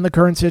 given the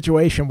current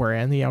situation we're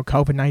in,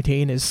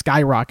 COVID-19 is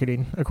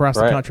skyrocketing across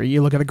the country.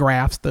 You look at the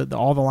graphs,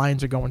 all the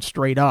lines are going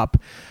straight up.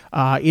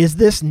 Is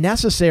this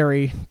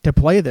necessary to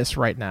play this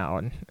right now?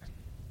 And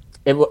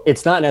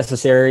it's not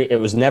necessary. It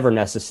was never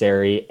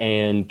necessary.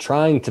 And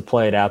trying to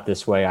play it out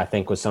this way, I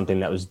think, was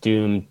something that was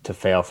doomed to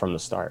fail from the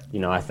start.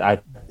 I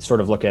sort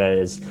of look at it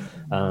as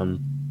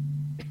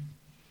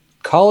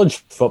college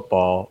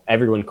football.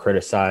 Everyone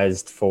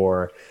criticized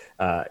for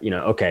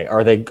okay,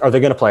 are they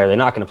going to play? Are they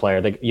not going to play?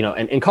 Are they,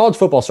 and college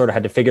football sort of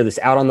had to figure this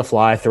out on the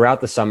fly throughout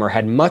the summer,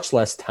 had much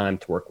less time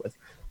to work with.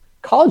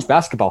 College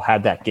basketball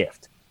had that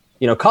gift.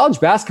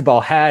 College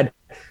basketball had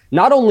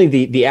not only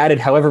the added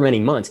however many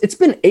months, it's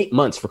been 8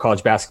 months for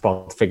college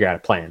basketball to figure out a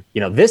plan.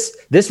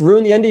 This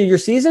ruined the end of your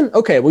season.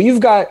 Okay, well,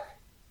 you've got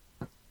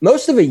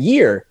most of a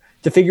year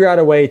to figure out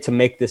a way to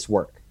make this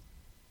work.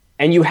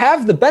 And you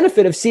have the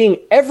benefit of seeing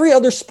every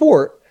other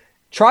sport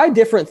try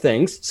different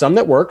things, some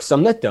that work,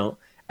 some that don't.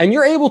 And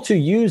you're able to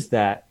use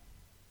that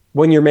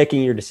when you're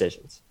making your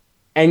decisions.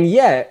 And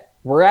yet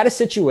we're at a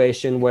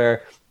situation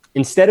where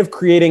instead of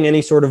creating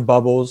any sort of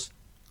bubbles,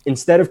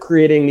 instead of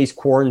creating these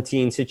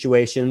quarantine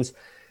situations,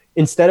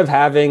 instead of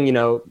having,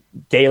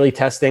 daily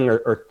testing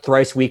or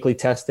thrice weekly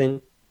testing,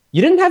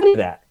 you didn't have any of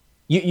that.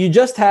 You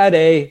just had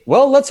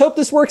let's hope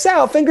this works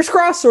out, fingers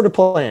crossed sort of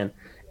plan.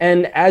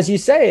 And as you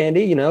say,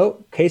 Andy,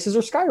 cases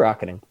are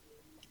skyrocketing.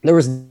 There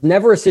was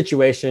never a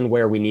situation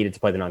where we needed to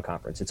play the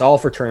non-conference. It's all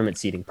for tournament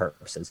seeding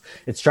purposes.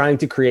 It's trying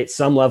to create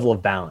some level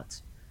of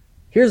balance.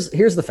 Here's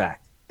the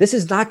fact. This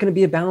is not going to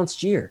be a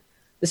balanced year.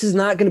 This is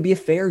not going to be a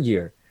fair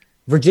year.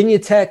 Virginia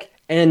Tech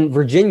and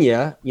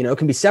Virginia,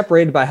 can be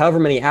separated by however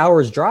many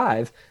hours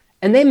drive,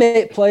 and they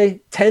may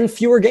play 10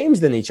 fewer games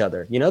than each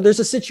other. There's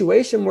a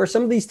situation where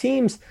some of these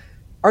teams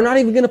are not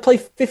even going to play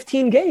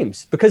 15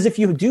 games because if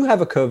you do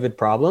have a COVID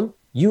problem,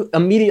 you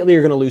immediately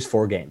are going to lose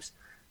 4 games.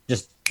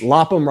 Just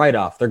lop them right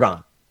off. They're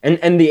gone.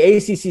 And the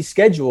ACC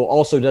schedule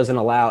also doesn't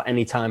allow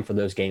any time for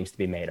those games to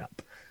be made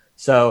up.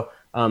 So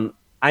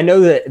I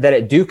know that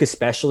at Duke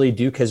especially,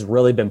 Duke has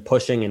really been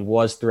pushing and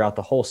was throughout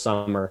the whole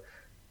summer.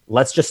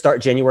 Let's just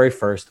start January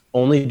 1st,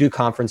 only do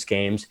conference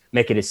games,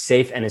 make it as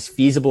safe and as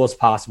feasible as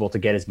possible to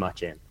get as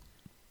much in.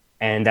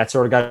 And that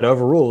sort of got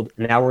overruled.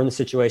 And now we're in the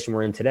situation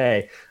we're in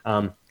today.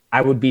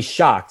 I would be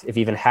shocked if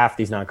even half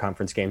these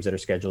non-conference games that are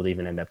scheduled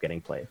even end up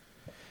getting played.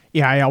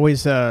 Yeah, I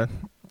always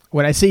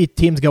when I see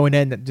teams going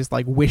in and just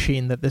like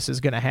wishing that this is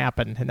going to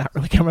happen and not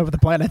really coming up with a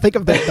plan, I think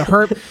of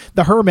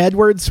the Herm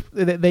Edwards.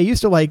 They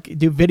used to like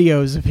do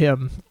videos of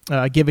him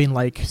giving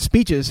like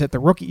speeches at the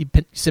rookie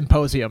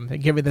symposium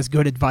and giving this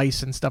good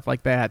advice and stuff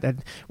like that.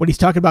 And when he's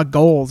talking about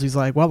goals, he's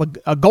like, well,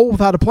 a goal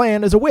without a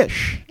plan is a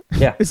wish.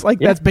 Yeah. It's like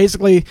that's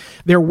basically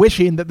they're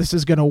wishing that this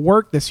is going to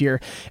work this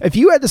year. If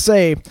you had to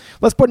say,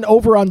 let's put an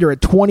over-under at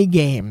 20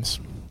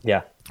 games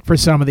for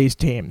some of these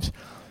teams,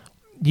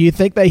 do you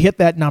think they hit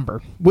that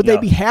number? Would they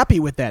be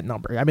happy with that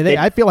number? I mean,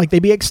 I feel like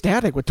they'd be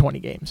ecstatic with 20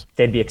 games.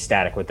 They'd be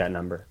ecstatic with that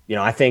number.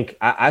 I think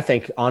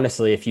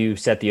honestly, if you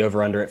set the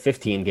over-under at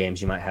 15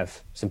 games, you might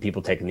have some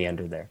people taking the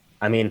under there.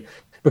 I mean,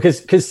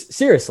 because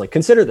seriously,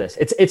 consider this.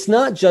 It's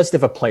not just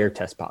if a player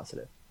tests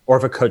positive or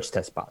if a coach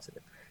tests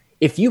positive.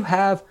 If you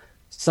have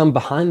some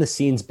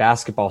behind-the-scenes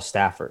basketball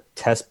staffer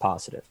test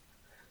positive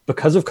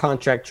because of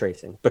contract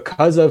tracing,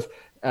 because of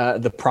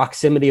the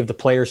proximity of the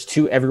players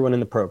to everyone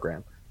in the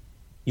program,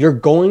 you're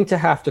going to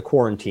have to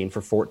quarantine for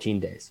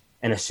 14 days.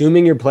 And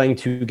assuming you're playing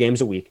 2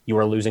 games a week, you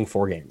are losing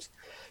 4 games.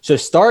 So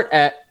start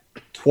at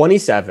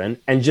 27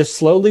 and just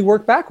slowly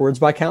work backwards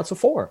by counts of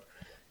 4.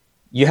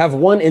 You have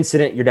one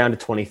incident, you're down to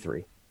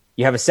 23.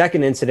 You have a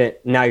second incident,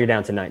 now you're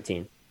down to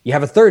 19. You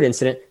have a third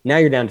incident, now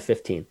you're down to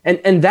 15.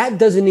 And that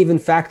doesn't even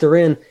factor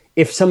in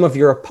if some of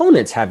your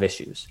opponents have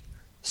issues.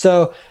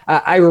 So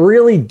I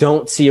really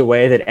don't see a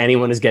way that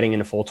anyone is getting in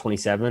a full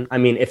 27. I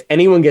mean, if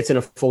anyone gets in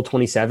a full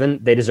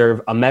 27, they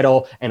deserve a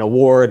medal, an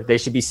award. They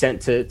should be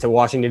sent to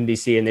Washington,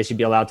 D.C., and they should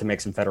be allowed to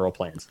make some federal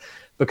plans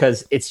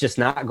because it's just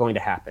not going to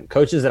happen.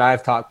 Coaches that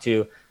I've talked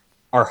to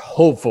are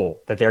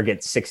hopeful that they'll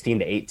get 16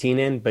 to 18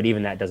 in, but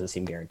even that doesn't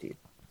seem guaranteed.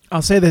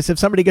 I'll say this. If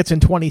somebody gets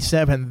in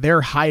 27, they're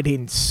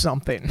hiding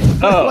something.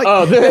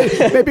 Oh,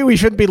 maybe we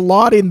shouldn't be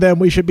lauding them.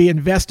 We should be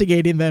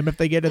investigating them if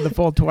they get in the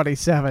full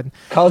 27.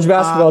 College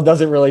basketball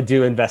doesn't really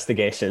do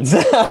investigations.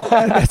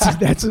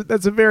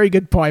 That's a very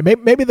good point.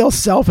 Maybe they'll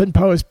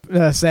self-impose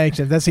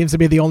sanctions. That seems to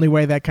be the only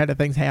way that kind of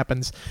thing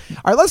happens.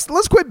 All right,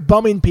 let's quit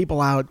bumming people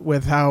out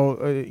with how,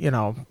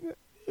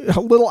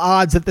 little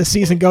odds that the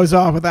season goes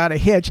off without a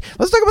hitch.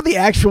 Let's talk about the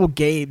actual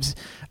games.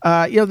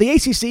 The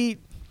ACC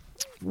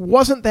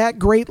wasn't that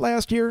great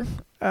last year.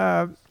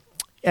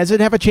 Does it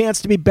have a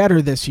chance to be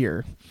better this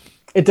year?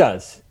 It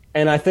does.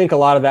 And I think a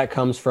lot of that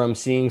comes from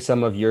seeing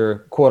some of your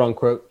quote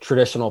unquote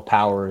traditional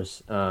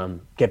powers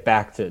get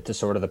back to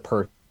sort of the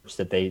perch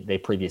that they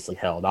previously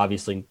held.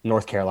 Obviously,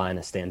 North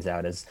Carolina stands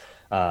out as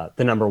the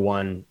number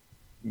one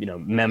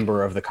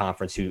member of the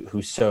conference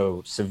who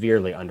so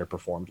severely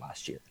underperformed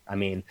last year. I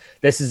mean,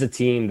 this is a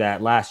team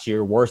that last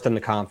year, worst in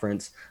the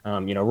conference.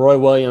 Roy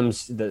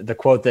Williams, the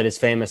quote that is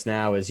famous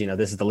now is,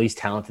 this is the least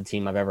talented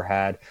team I've ever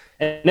had.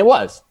 And it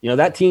was.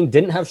 That team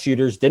didn't have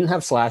shooters, didn't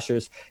have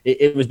slashers.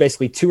 It was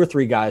basically 2 or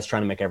 3 guys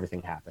trying to make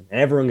everything happen.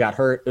 And everyone got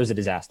hurt. It was a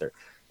disaster.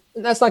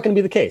 And that's not going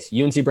to be the case.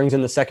 UNC brings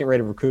in the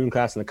second-rated recruiting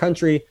class in the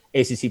country,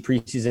 ACC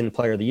preseason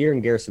player of the year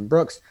in Garrison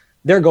Brooks.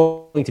 They're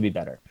going to be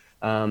better.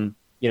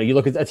 You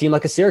look at a team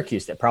like a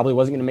Syracuse that probably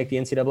wasn't going to make the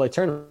NCAA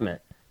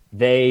tournament.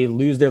 They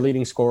lose their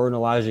leading scorer in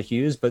Elijah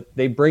Hughes, but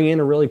they bring in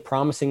a really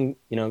promising,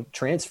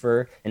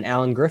 transfer in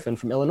Alan Griffin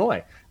from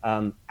Illinois.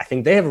 I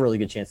think they have a really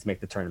good chance to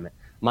make the tournament.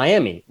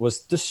 Miami was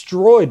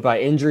destroyed by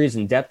injuries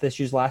and depth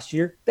issues last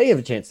year. They have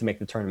a chance to make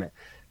the tournament.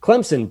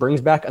 Clemson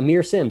brings back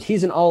Amir Sims.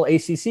 He's an all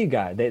ACC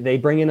guy. They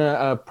bring in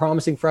a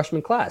promising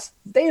freshman class.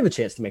 They have a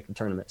chance to make the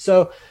tournament.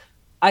 So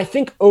I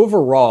think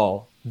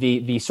overall,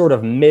 the sort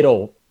of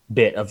middle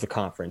bit of the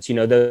conference,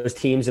 those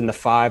teams in the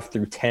 5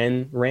 through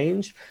 10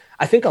 range,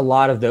 I think a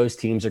lot of those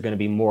teams are going to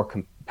be more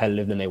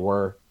competitive than they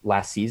were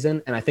last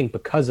season. And I think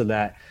because of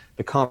that,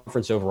 the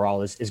conference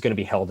overall is going to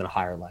be held in a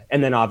higher light.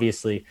 And then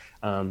obviously,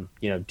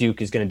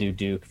 Duke is going to do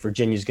Duke.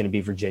 Virginia is going to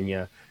be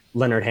Virginia.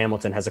 Leonard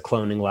Hamilton has a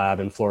cloning lab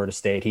in Florida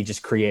State. He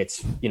just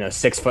creates,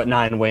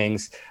 6'9"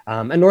 wings.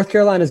 And North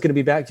Carolina is going to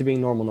be back to being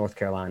normal North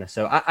Carolina.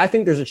 So I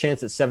think there's a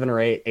chance that 7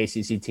 or 8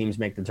 ACC teams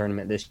make the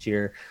tournament this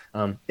year.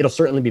 It'll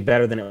certainly be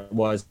better than it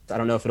was. I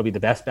don't know if it'll be the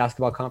best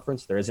basketball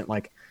conference. There isn't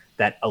like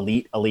that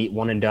elite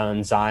one and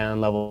done Zion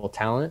level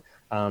talent.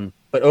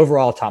 But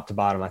overall, top to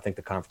bottom, I think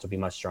the conference will be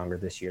much stronger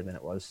this year than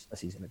it was a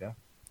season ago.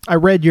 I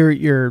read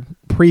your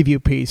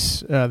preview piece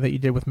that you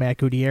did with Matt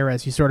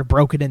Gutierrez. You sort of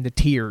broke it into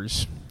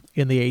tiers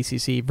in the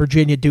ACC: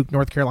 Virginia, Duke,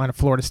 North Carolina,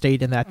 Florida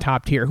State in that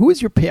top tier. Who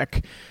is your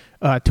pick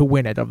to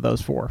win it of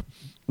those 4?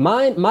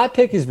 My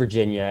pick is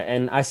Virginia,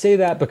 and I say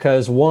that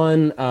because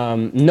one,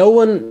 no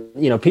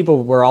one,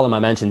 people were all in my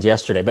mentions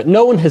yesterday, but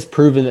no one has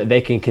proven that they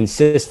can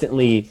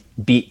consistently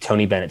beat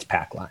Tony Bennett's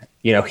pack line.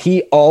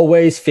 He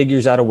always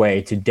figures out a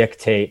way to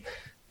dictate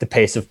the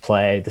pace of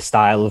play, the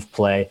style of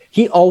play.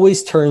 He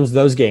always turns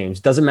those games,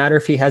 doesn't matter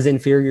if he has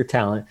inferior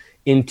talent,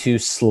 into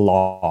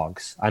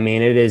slogs. I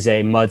mean, it is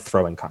a mud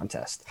throwing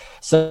contest.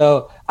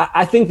 So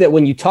I think that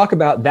when you talk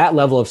about that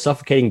level of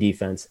suffocating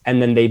defense,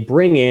 and then they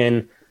bring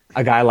in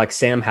a guy like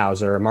Sam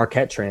Hauser, a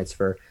Marquette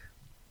transfer,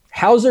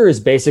 Hauser is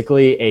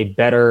basically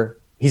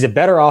he's a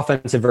better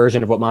offensive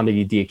version of what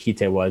Mamadi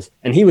Diakite was,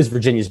 and he was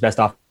Virginia's best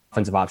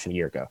offensive option a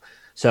year ago.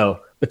 So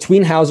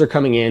between Hauser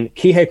coming in,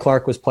 Kihei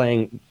Clark was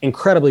playing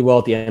incredibly well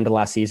at the end of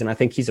last season. I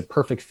think he's a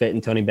perfect fit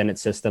in Tony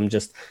Bennett's system,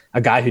 just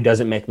a guy who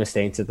doesn't make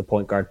mistakes at the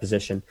point guard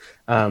position.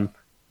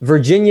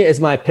 Virginia is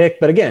my pick,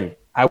 but again,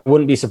 I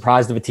wouldn't be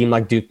surprised if a team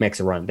like Duke makes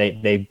a run.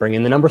 They bring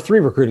in the number 3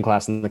 recruiting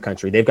class in the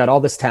country. They've got all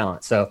this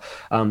talent. So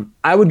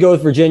I would go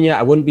with Virginia.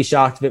 I wouldn't be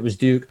shocked if it was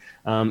Duke.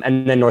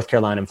 And then North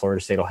Carolina and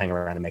Florida State will hang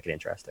around and make it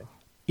interesting.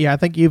 Yeah, I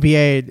think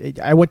UVA,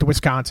 I went to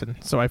Wisconsin,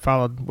 so I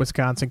followed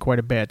Wisconsin quite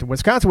a bit.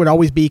 Wisconsin would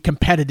always be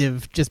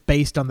competitive just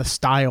based on the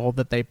style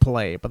that they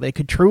play, but they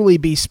could truly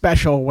be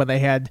special when they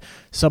had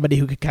somebody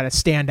who could kind of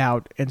stand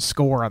out and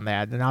score on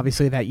that. And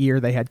obviously that year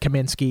they had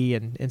Kaminsky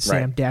and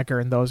Sam Decker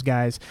and those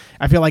guys.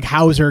 I feel like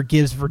Hauser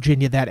gives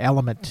Virginia that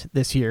element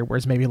this year,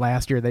 whereas maybe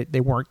last year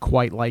they weren't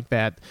quite like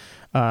that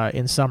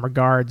in some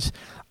regards.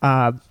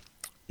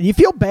 You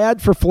feel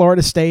bad for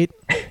Florida State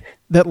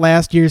that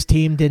last year's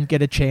team didn't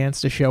get a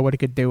chance to show what it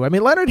could do. I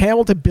mean, Leonard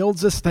Hamilton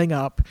builds this thing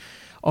up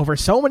over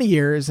so many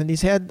years, and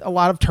he's had a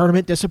lot of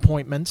tournament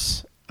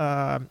disappointments.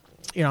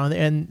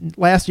 And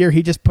last year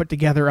he just put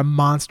together a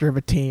monster of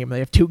a team. They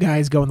have 2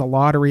 guys going the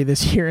lottery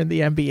this year in the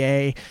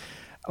NBA.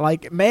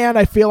 Like, man,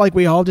 I feel like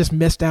we all just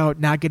missed out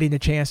not getting a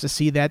chance to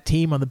see that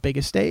team on the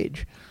biggest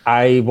stage.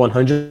 I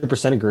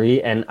 100%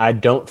 agree, and I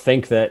don't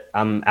think that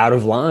I'm out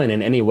of line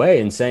in any way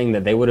in saying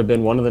that they would have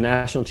been one of the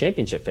national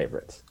championship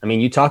favorites. I mean,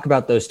 you talk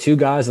about those 2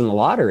 guys in the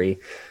lottery.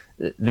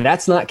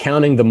 That's not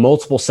counting the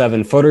multiple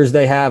 7-footers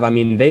they have. I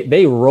mean,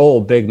 they roll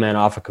big men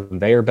off a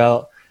conveyor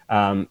belt.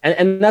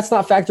 And that's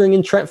not factoring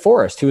in Trent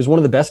Forrest, who was one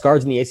of the best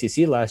guards in the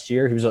ACC last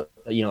year. He was a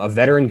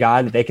veteran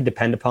guy that they could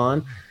depend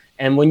upon.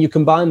 And when you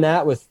combine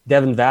that with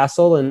Devin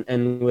Vassell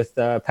and with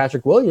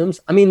Patrick Williams,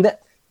 I mean, it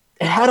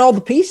had all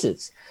the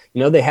pieces.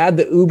 They had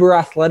the uber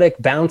athletic,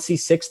 bouncy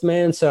 6th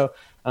man. So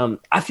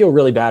I feel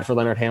really bad for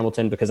Leonard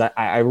Hamilton because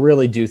I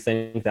really do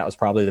think that was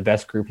probably the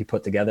best group he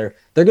put together.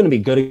 They're going to be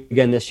good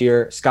again this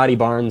year. Scotty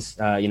Barnes,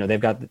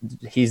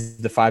 he's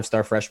the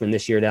 5-star freshman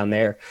this year down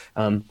there,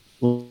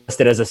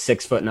 listed as a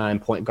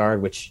 6'9" point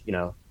guard, which,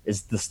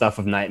 is the stuff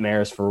of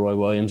nightmares for Roy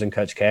Williams and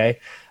Coach K.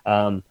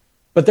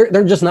 But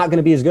they're just not going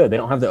to be as good. They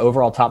don't have the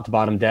overall top to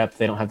bottom depth.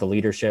 They don't have the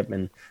leadership.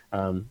 And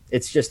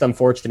it's just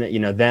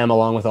unfortunate, them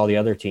along with all the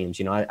other teams.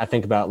 I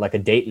think about like a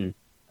Dayton,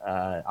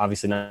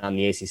 obviously not in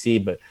the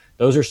ACC, but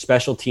those are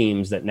special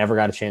teams that never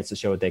got a chance to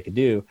show what they could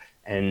do.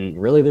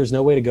 And really there's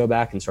no way to go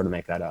back and sort of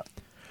make that up.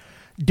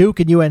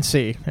 Duke and UNC.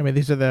 I mean,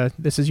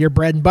 this is your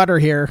bread and butter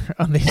here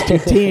on these 2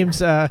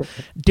 teams.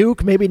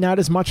 Duke, maybe not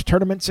as much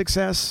tournament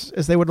success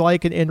as they would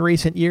like in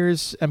recent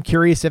years. I'm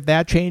curious if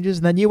that changes.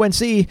 And then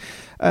UNC,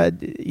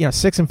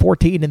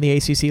 6-14 in the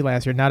ACC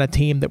last year, not a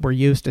team that we're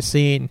used to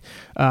seeing.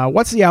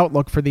 What's the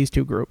outlook for these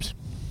 2 groups?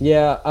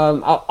 Yeah,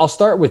 I'll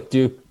start with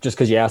Duke just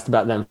because you asked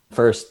about them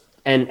first.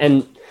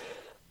 And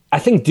I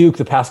think Duke,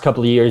 the past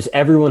couple of years,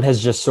 everyone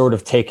has just sort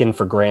of taken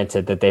for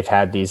granted that they've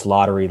had these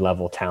lottery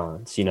level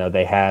talents.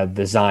 They had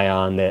the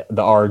Zion, the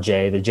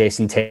RJ, the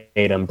Jason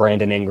Tatum,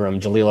 Brandon Ingram,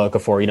 Jahlil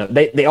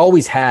Okafor. They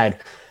always had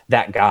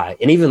that guy.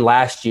 And even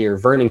last year,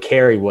 Vernon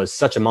Carey was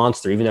such a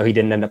monster, even though he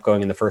didn't end up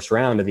going in the first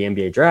round of the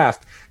NBA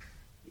draft.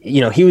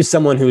 He was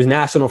someone who was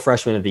National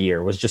Freshman of the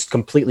Year, was just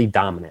completely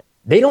dominant.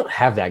 They don't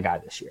have that guy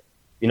this year.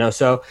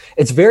 So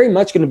it's very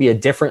much going to be a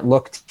different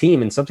look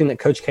team and something that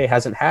Coach K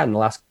hasn't had in the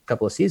last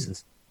couple of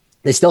seasons.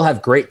 They still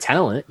have great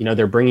talent.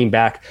 They're bringing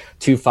back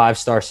 2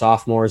 5-star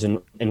sophomores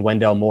in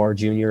Wendell Moore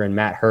Jr. and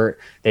Matt Hurt.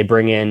 They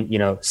bring in,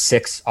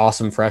 6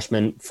 awesome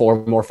freshmen,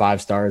 4 more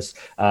 5-stars.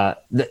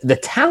 The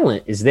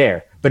talent is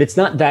there, but it's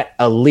not that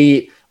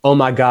elite, oh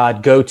my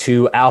God, go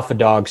to alpha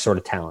dog sort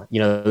of talent.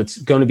 It's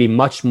going to be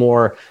much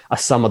more a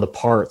sum of the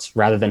parts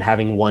rather than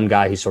having one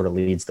guy who sort of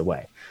leads the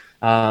way.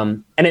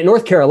 And at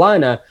North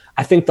Carolina,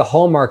 I think the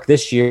hallmark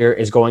this year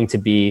is going to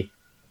be,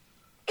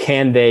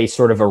 can they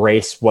sort of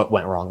erase what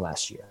went wrong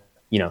last year?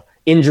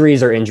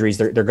 Injuries are injuries.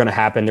 They're going to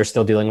happen. They're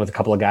still dealing with a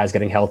couple of guys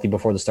getting healthy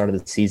before the start of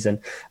the season.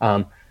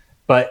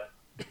 But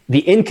the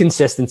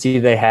inconsistency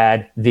they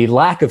had, the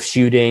lack of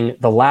shooting,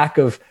 the lack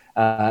of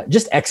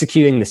just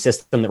executing the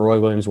system that Roy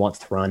Williams wants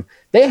to run,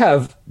 they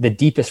have the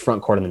deepest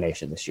front court in the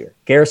nation this year.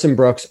 Garrison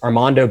Brooks,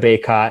 Armando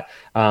Bacot,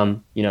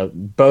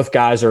 both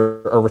guys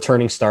are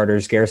returning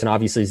starters. Garrison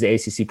obviously is the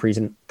ACC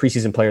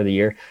preseason player of the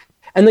year.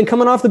 And then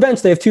coming off the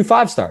bench, they have 2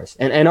 5-stars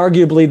and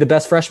arguably the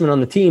best freshman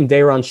on the team,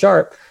 Day'Ron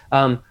Sharpe.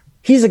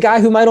 He's a guy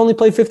who might only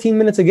play 15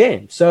 minutes a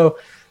game. So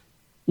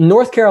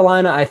North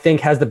Carolina, I think,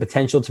 has the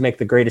potential to make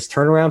the greatest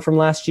turnaround from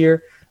last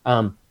year.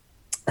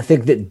 I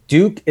think that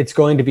Duke, it's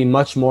going to be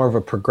much more of a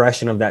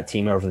progression of that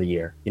team over the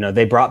year.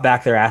 They brought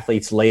back their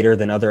athletes later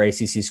than other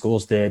ACC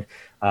schools did.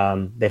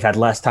 They've had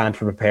less time to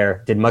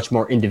prepare, did much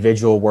more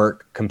individual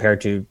work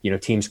compared to,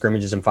 team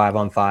scrimmages and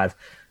 5-on-5.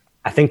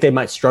 I think they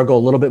might struggle a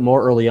little bit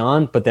more early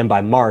on, but then by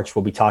March,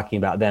 we'll be talking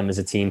about them as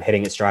a team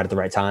hitting its stride at the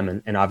right time.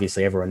 And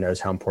obviously everyone knows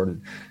how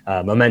important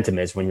momentum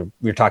is when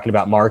you're talking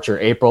about March or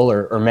April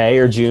or May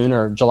or June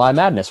or July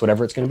Madness,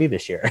 whatever it's going to be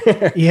this year.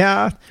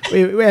 Yeah.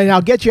 And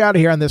I'll get you out of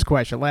here on this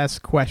question.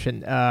 Last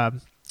question.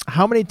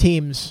 How many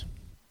teams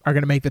are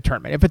going to make the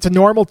tournament? If it's a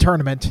normal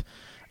tournament,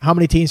 how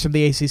many teams from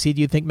the ACC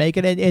do you think make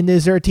it? And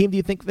is there a team do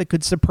you think that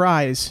could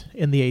surprise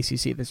in the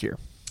ACC this year?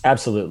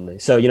 Absolutely.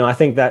 So, I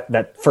think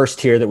that first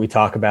tier that we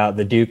talk about,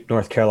 the Duke,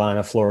 North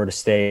Carolina, Florida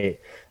State,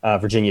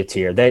 Virginia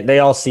tier, they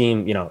all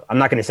seem, I'm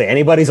not going to say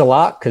anybody's a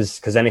lock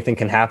because anything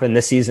can happen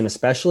this season,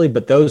 especially,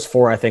 but those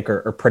four I think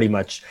are pretty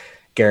much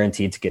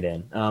guaranteed to get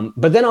in.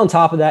 But then on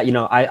top of that,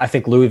 I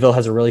think Louisville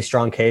has a really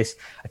strong case.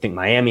 I think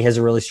Miami has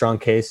a really strong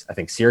case. I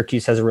think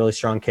Syracuse has a really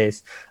strong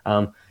case.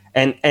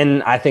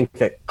 And I think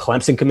that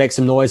Clemson could make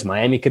some noise.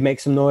 Miami could make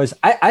some noise.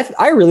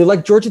 I really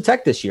like Georgia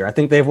Tech this year. I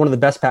think they have one of the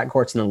best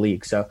backcourts in the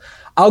league. So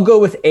I'll go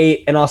with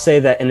 8, and I'll say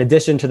that in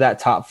addition to that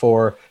top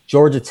 4,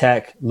 Georgia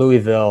Tech,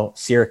 Louisville,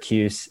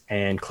 Syracuse,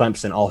 and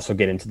Clemson also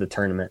get into the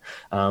tournament.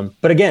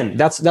 But again,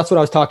 that's what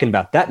I was talking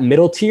about. That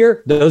middle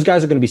tier, those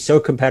guys are going to be so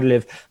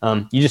competitive.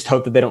 You just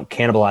hope that they don't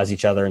cannibalize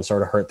each other and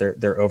sort of hurt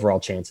their overall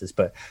chances.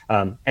 But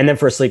and then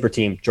for a sleeper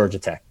team, Georgia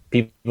Tech.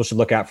 People should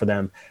look out for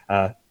them.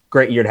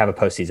 Great year to have a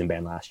postseason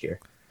ban last year.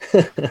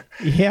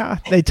 Yeah,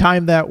 they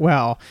timed that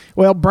well.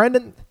 Well,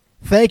 Brendan,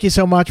 thank you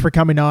so much for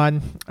coming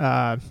on.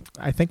 I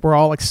think we're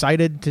all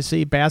excited to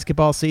see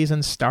basketball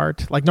season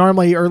start. Like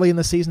normally early in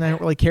the season, I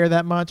don't really care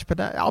that much, but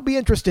I'll be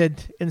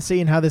interested in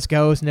seeing how this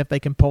goes and if they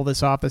can pull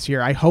this off this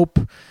year. I hope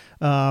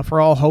for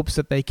all hopes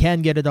that they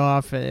can get it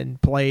off and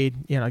play,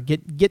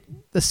 get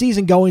the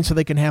season going so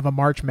they can have a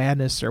March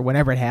Madness or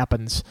whenever it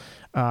happens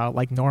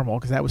like normal,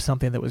 because that was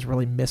something that was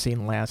really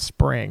missing last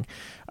spring.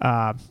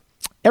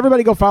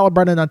 Everybody go follow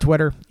Brendan on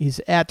Twitter. He's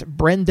at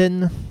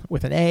Brendan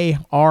with an A,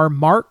 R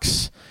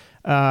Marks.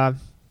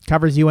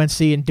 Covers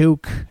UNC and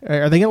Duke.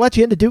 Are they going to let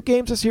you into Duke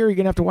games this year, or are you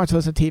going to have to watch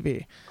those on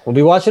TV? We'll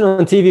be watching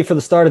on TV for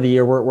the start of the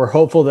year. We're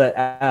hopeful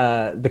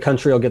that the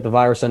country will get the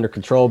virus under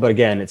control, but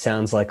again, it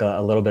sounds like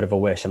a little bit of a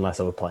wish and less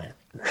of a plan.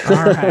 All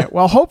right.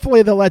 Well,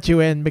 hopefully they'll let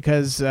you in,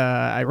 because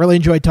I really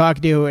enjoyed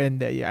talking to you,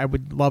 and I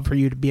would love for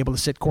you to be able to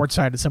sit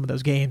courtside at some of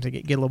those games and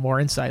get a little more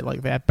insight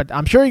like that. But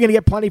I'm sure you're going to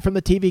get plenty from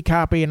the TV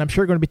copy, and I'm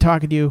sure going to be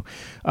talking to you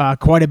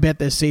quite a bit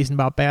this season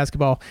about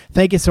basketball.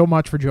 Thank you so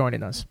much for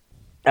joining us.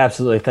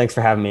 Absolutely. Thanks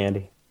for having me,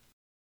 Andy.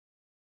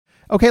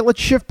 Okay,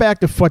 let's shift back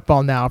to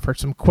football now for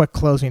some quick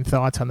closing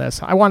thoughts on this.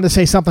 I wanted to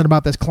say something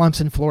about this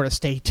Clemson-Florida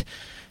State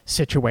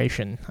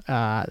situation.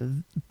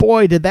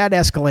 Boy, did that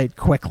escalate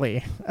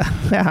quickly.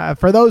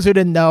 For those who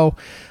didn't know,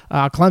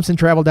 Clemson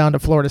traveled down to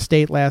Florida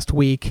State last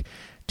week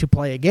to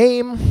play a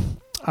game.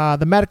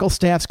 The medical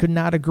staffs could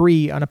not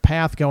agree on a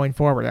path going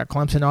forward.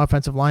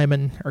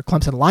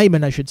 Clemson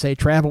lineman, I should say,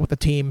 traveled with the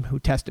team who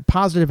tested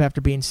positive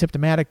after being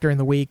symptomatic during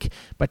the week,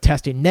 but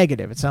testing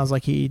negative. It sounds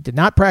like he did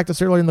not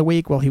practice earlier in the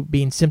week while he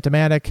being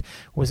symptomatic,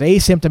 was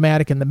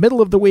asymptomatic in the middle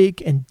of the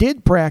week, and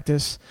did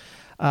practice.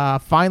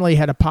 Finally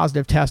had a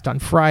positive test on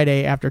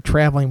Friday after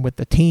traveling with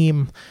the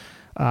team.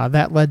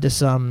 That led to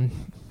some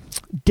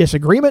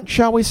disagreement,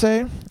 shall we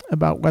say,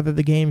 about whether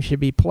the game should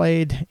be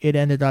played. It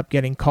ended up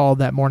getting called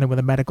that morning when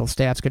the medical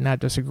staffs could not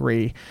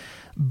disagree.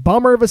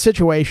 Bummer of a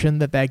situation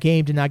that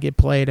game did not get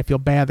played. I feel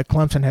bad that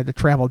Clemson had to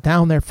travel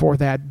down there for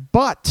that.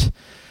 But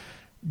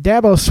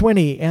Dabo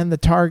Swinney and the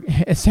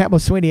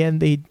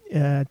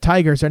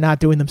Tigers are not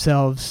doing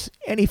themselves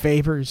any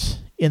favors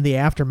in the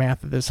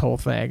aftermath of this whole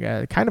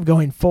thing. Kind of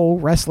going full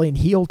wrestling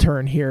heel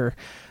turn here.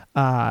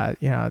 Kind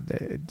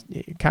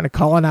of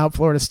calling out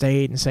Florida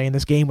State and saying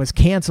this game was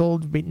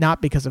canceled,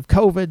 not because of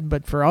COVID,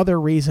 but for other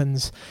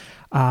reasons.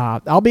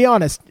 I'll be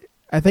honest.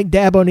 I think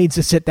Dabo needs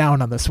to sit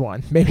down on this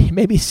one.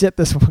 Maybe sit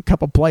this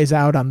couple plays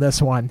out on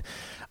this one.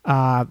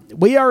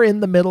 We are in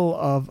the middle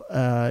of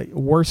a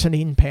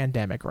worsening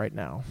pandemic right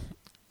now,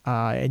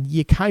 and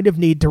you kind of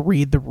need to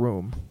read the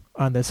room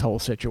on this whole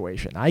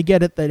situation. I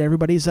get it that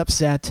everybody's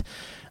upset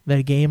that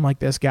a game like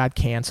this got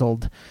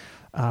canceled.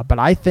 But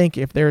I think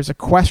if there's a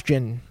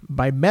question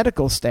by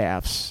medical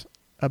staffs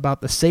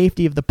about the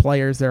safety of the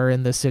players that are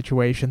in this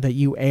situation, that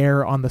you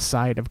err on the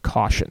side of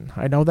caution.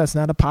 I know that's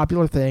not a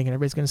popular thing, and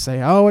everybody's going to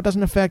say, oh, it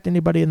doesn't affect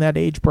anybody in that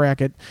age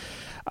bracket.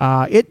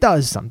 It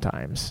does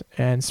sometimes,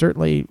 and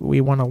certainly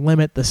we want to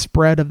limit the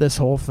spread of this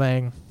whole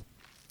thing.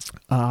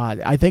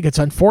 I think it's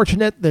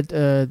unfortunate that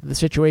the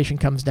situation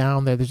comes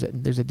down. There's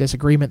a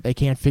disagreement. They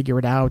can't figure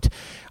it out.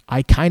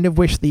 I kind of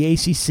wish the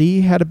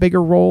ACC had a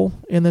bigger role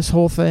in this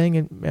whole thing,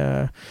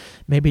 and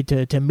maybe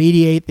to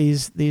mediate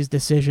these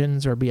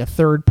decisions or be a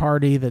third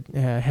party that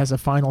has a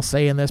final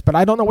say in this. But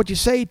I don't know what you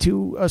say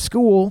to a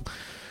school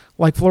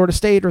like Florida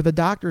State or the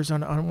doctors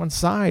on one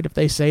side if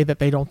they say that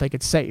they don't think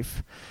it's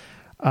safe.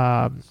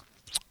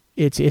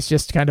 It's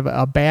just kind of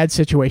a bad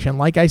situation.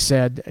 Like I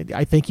said,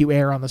 I think you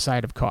err on the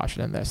side of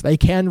caution in this. They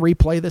can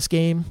replay this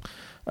game.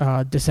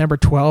 December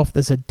 12th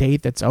is a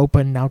date that's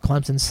open. Now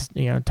Clemson's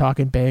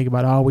talking big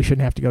about, we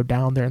shouldn't have to go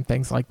down there and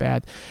things like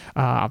that.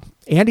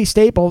 Andy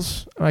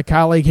Staples, my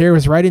colleague here,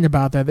 was writing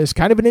about that. There's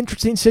kind of an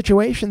interesting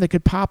situation that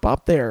could pop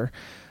up there.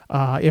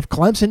 If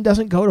Clemson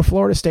doesn't go to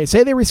Florida State,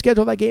 say they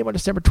reschedule that game on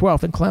December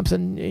 12th and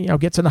Clemson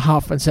gets in a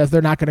huff and says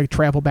they're not going to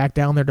travel back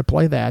down there to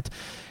play that.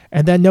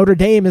 And then Notre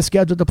Dame is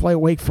scheduled to play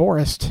Wake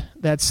Forest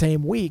that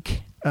same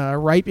week.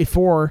 right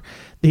before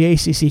the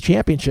ACC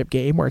championship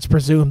game, where it's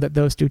presumed that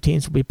those two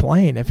teams will be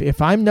playing.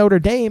 If I'm Notre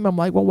Dame, I'm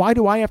like, well, why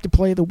do I have to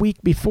play the week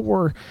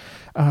before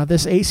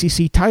this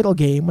ACC title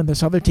game when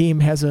this other team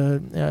has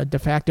a de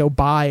facto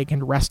bye and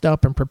can rest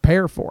up and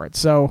prepare for it?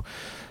 So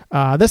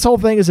this whole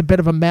thing is a bit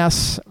of a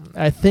mess.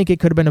 I think it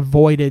could have been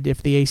avoided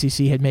if the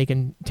ACC had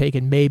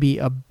taken maybe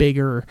a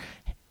bigger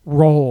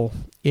role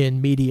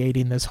in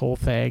mediating this whole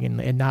thing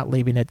and not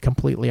leaving it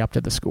completely up to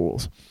the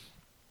schools.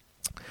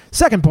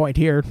 Second point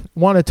here,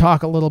 want to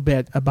talk a little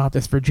bit about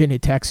this Virginia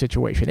Tech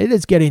situation. It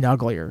is getting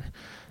uglier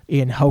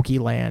in Hokie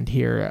land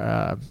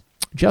here.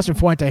 Justin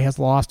Fuente has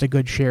lost a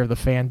good share of the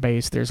fan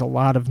base. There's a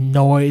lot of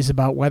noise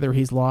about whether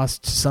he's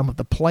lost some of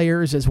the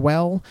players as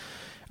well.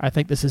 I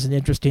think this is an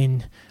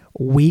interesting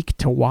week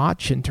to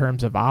watch in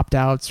terms of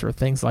opt-outs or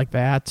things like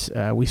that.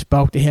 We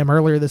spoke to him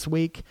earlier this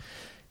week.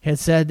 Has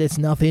said it's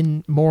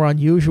nothing more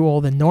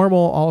unusual than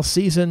normal all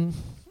season.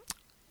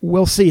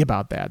 We'll see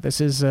about that. This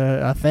is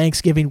a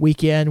Thanksgiving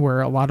weekend where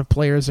a lot of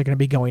players are going to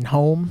be going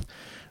home.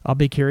 I'll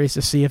be curious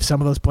to see if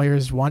some of those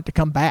players want to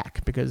come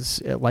back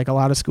because, like a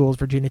lot of schools,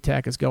 Virginia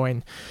Tech is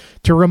going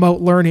to remote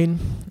learning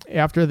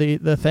after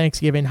the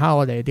Thanksgiving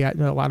holiday.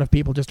 A lot of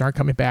people just aren't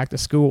coming back to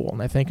school.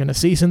 And I think in a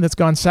season that's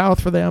gone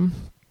south for them,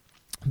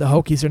 the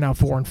Hokies are now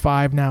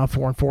 4-5 now,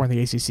 4-4 in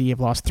the ACC.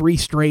 Have lost 3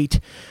 straight,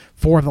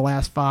 4 of the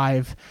last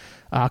 5.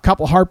 A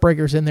couple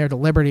heartbreakers in there to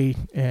Liberty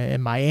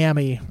in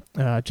Miami.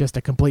 Just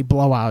a complete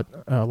blowout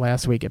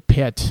last week at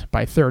Pitt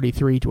by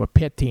 33 to a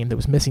Pitt team that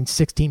was missing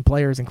 16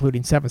 players,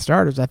 including 7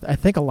 starters. I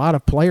think a lot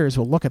of players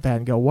will look at that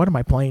and go, what am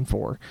I playing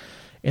for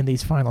in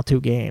these final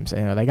 2 games?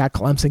 They got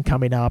Clemson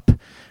coming up.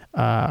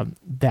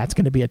 That's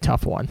going to be a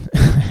tough one.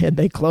 And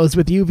they close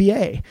with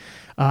UVA.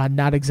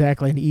 Not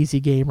exactly an easy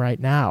game right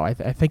now. I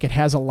think it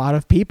has a lot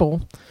of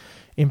people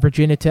in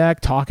Virginia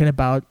Tech talking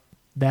about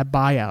that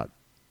buyout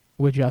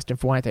with Justin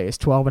Fuente. It's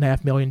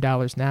 $12.5 million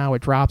now.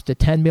 It drops to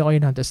 $10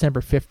 million on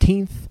December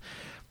 15th.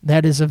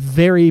 That is a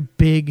very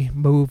big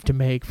move to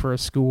make for a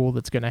school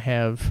that's going to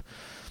have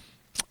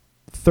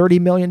 $30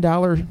 million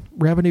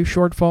revenue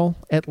shortfall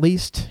at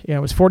least. It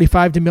was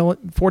 45 to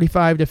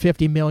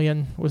 $50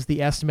 million was the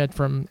estimate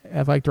from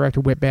Athletic Director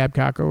Whit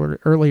Babcock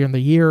earlier in the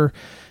year.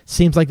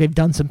 Seems like they've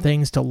done some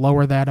things to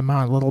lower that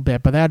amount a little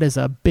bit, but that is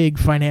a big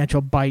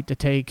financial bite to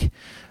take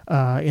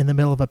in the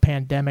middle of a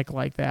pandemic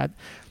like that.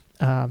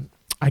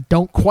 I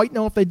don't quite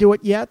know if they do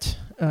it yet.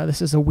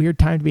 This is a weird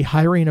time to be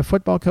hiring a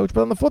football coach.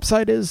 But on the flip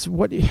side is,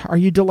 what are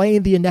you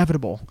delaying the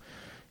inevitable?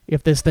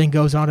 If this thing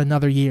goes on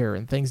another year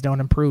and things don't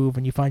improve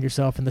and you find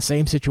yourself in the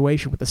same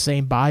situation with the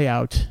same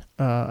buyout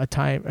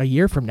a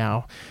year from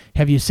now,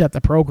 have you set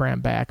the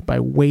program back by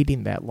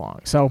waiting that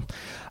long? So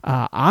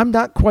I'm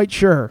not quite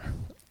sure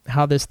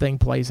how this thing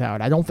plays out.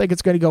 I don't think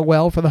it's going to go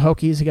well for the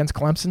Hokies against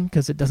Clemson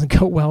because it doesn't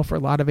go well for a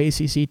lot of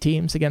ACC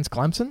teams against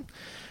Clemson.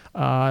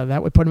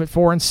 That would put them at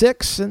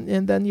 4-6,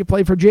 and then you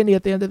play Virginia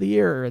at the end of the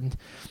year. And,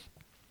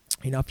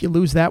 if you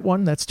lose that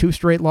one, that's 2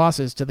 straight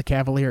losses to the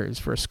Cavaliers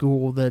for a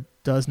school that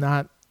does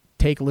not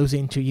take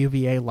losing to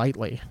UVA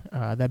lightly.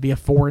 That'd be a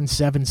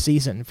 4-7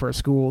 season for a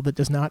school that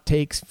does not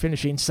take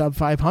finishing sub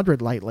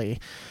 500 lightly.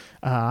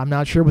 I'm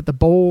not sure what the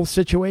bowl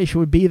situation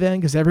would be then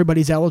because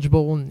everybody's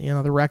eligible and,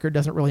 the record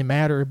doesn't really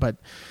matter. But,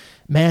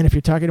 man, if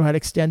you're talking about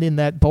extending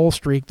that bowl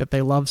streak that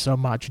they love so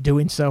much,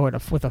 doing so with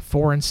a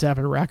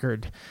 4-7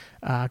 record,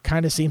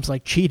 kind of seems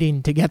like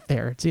cheating to get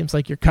there. It seems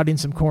like you're cutting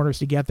some corners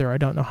to get there. I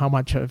don't know how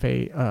much of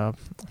a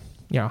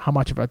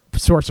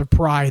source of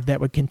pride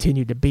that would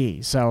continue to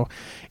be. So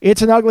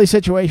it's an ugly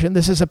situation.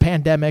 This is a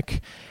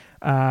pandemic.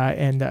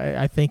 And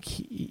I think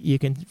you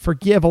can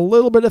forgive a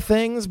little bit of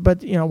things,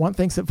 but, one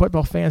thing that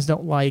football fans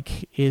don't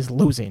like is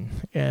losing.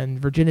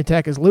 And Virginia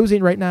Tech is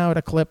losing right now at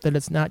a clip that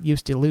it's not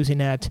used to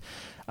losing at.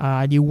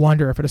 And you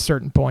wonder if at a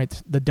certain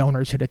point the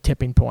donors hit a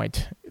tipping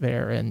point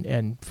there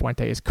and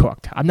Fuente is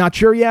cooked. I'm not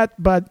sure yet,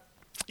 but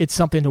it's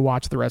something to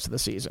watch the rest of the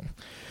season.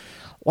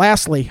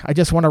 Lastly, I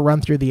just want to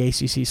run through the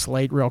ACC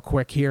slate real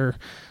quick here.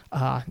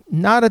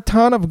 Not a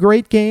ton of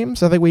great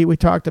games. I think we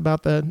talked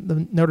about the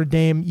Notre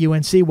Dame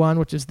UNC one,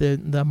 which is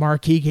the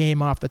marquee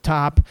game off the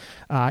top.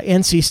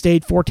 NC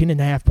State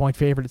 14.5-point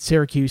favorite at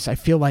Syracuse. I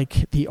feel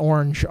like the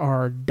Orange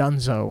are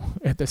donezo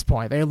at this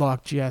point. They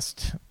look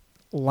just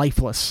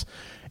lifeless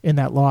in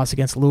that loss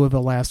against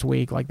Louisville last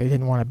week, like they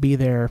didn't want to be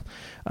there.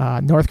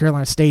 North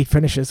Carolina State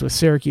finishes with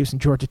Syracuse and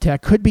Georgia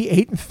Tech. Could be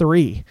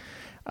 8-3.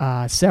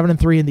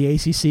 7-3 in the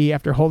ACC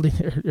after holding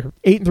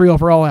 8-3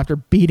 overall after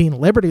beating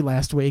Liberty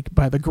last week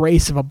by the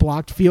grace of a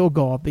blocked field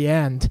goal at the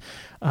end.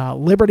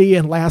 Liberty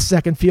and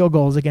last-second field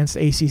goals against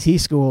ACC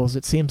schools.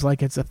 It seems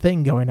like it's a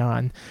thing going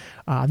on.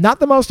 Not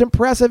the most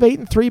impressive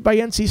 8-3 by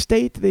NC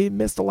State. They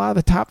missed a lot of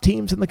the top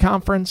teams in the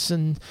conference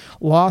and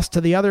lost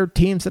to the other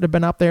teams that have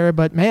been up there.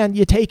 But man,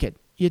 you take it.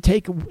 You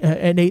take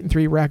an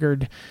 8-3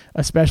 record,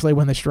 especially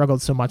when they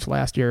struggled so much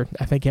last year.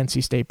 I think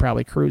NC State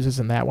probably cruises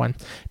in that one.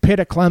 Pitt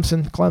at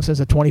Clemson. Clemson's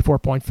a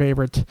 24-point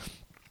favorite.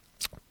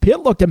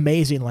 Pitt looked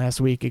amazing last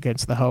week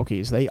against the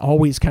Hokies. They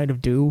always kind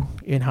of do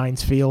in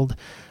Heinz Field.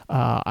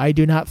 I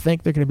do not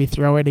think they're going to be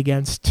throwing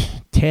against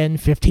 10,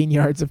 15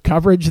 yards of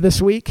coverage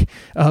this week,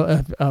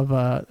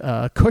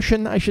 of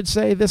cushion, I should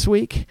say, this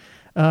week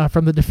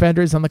from the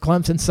defenders on the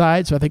Clemson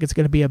side. So I think it's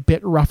going to be a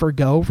bit rougher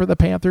go for the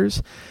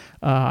Panthers.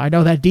 I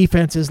know that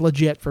defense is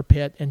legit for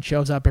Pitt and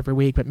shows up every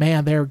week, but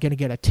man, they're going to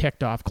get a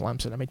ticked off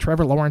Clemson. I mean,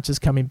 Trevor Lawrence is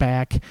coming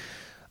back.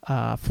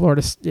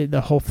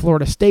 The whole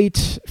Florida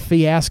State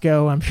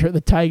fiasco, I'm sure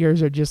the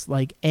Tigers are just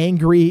like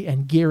angry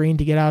and gearing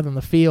to get out on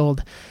the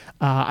field.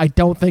 I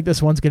don't think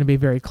this one's going to be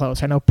very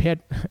close. I know Pitt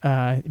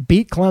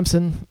beat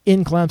Clemson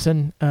in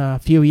Clemson a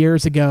few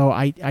years ago.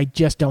 I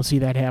just don't see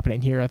that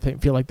happening here. I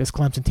feel like this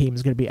Clemson team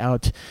is going to be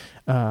out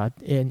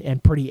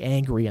and pretty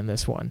angry in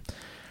this one.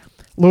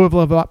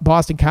 Louisville,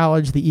 Boston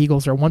College, the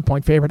Eagles are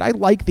 1-point favorite. I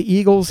like the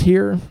Eagles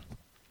here.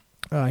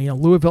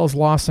 Louisville's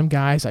lost some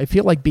guys. I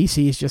feel like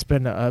BC has just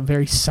been a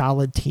very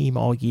solid team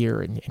all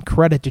year, and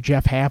credit to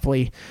Jeff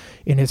Hafley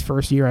in his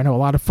first year. I know a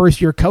lot of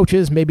first-year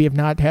coaches maybe have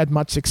not had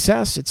much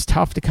success. It's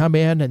tough to come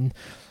in and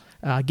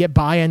get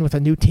buy-in with a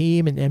new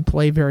team and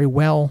play very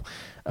well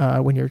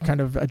when you're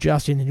kind of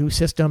adjusting to new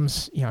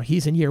systems.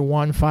 He's in year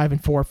 1,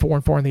 5-4,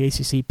 4-4 in the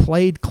ACC.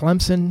 Played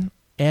Clemson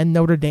and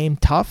Notre Dame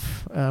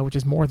tough, which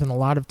is more than a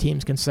lot of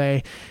teams can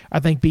say.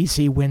 I think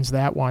BC wins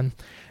that one.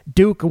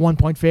 Duke, a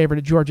 1-point favorite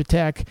at Georgia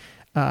Tech.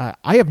 I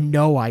have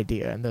no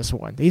idea in this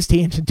one. These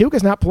teams, Duke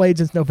has not played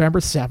since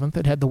November 7th.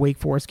 It had the Wake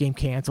Forest game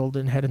canceled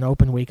and had an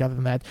open week other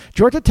than that.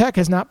 Georgia Tech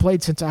has not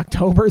played since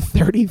October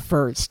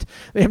 31st.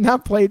 They have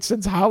not played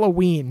since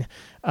Halloween.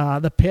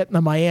 The Pitt and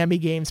the Miami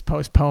games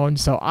postponed.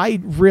 So I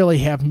really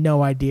have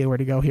no idea where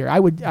to go here. I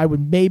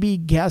would maybe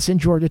guess in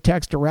Georgia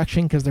Tech's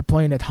direction because they're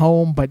playing at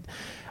home, but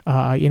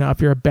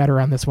if you're a bettor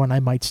on this one, I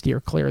might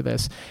steer clear of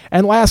this.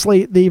 And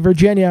lastly, the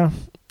Virginia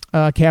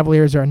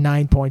Cavaliers are a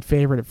 9-point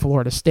favorite at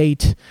Florida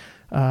State.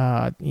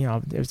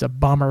 It was a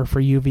bummer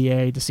for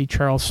UVA to see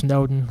Charles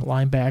Snowden,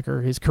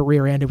 linebacker. His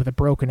career ended with a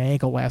broken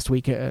ankle last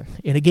week in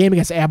a game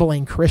against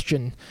Abilene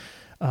Christian,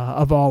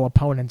 of all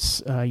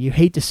opponents. You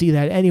hate to see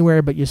that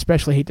anywhere, but you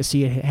especially hate to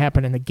see it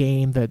happen in a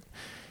game that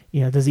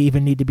does he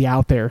even need to be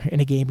out there in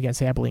a game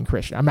against Abilene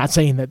Christian? I'm not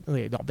saying that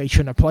they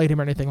shouldn't have played him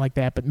or anything like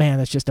that, but man,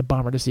 that's just a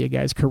bummer to see a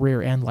guy's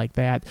career end like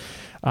that.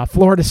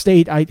 Florida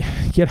State, they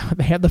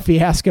had the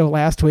fiasco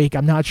last week.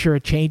 I'm not sure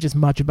it changes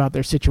much about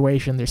their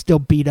situation. They're still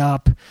beat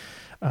up.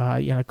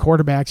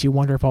 Quarterbacks, you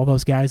wonder if all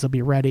those guys will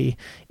be ready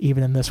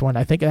even in this one.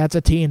 I think that's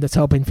a team that's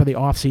hoping for the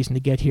offseason to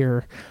get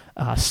here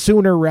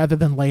sooner rather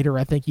than later.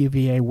 I think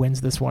UVA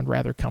wins this one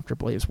rather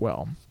comfortably as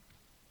well.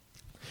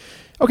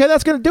 Okay,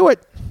 that's going to do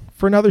it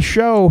for another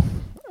show.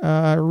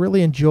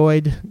 Really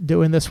enjoyed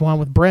doing this one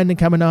with Brendan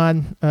coming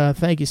on.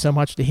 Thank you so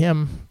much to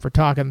him for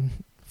talking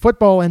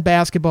football and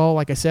basketball.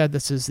 Like I said,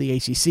 this is the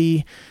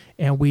ACC,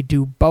 and we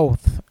do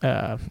both.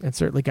 And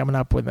certainly coming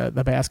up when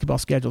the basketball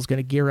schedule is going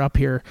to gear up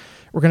here.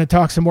 We're going to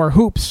talk some more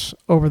hoops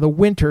over the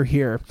winter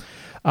here.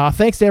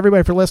 Thanks to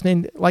everybody for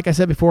listening. Like I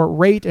said before,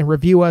 rate and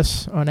review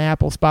us on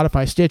Apple,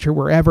 Spotify, Stitcher,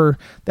 wherever.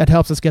 That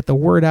helps us get the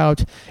word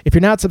out. If you're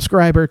not a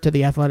subscriber to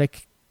The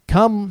Athletic,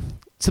 come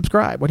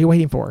subscribe. What are you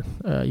waiting for?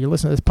 You're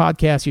listening to this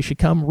podcast. You should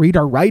come read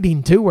our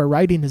writing too. Our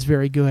writing is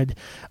very good.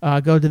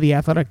 Go to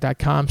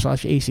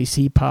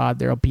theathletic.com/ACC pod.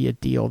 There'll be a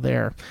deal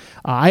there.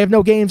 I have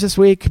no games this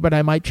week, but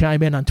I might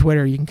chime in on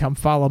Twitter. You can come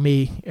follow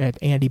me at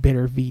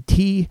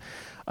AndyBitterVT.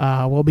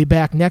 We'll be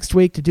back next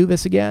week to do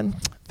this again.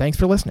 Thanks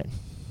for listening.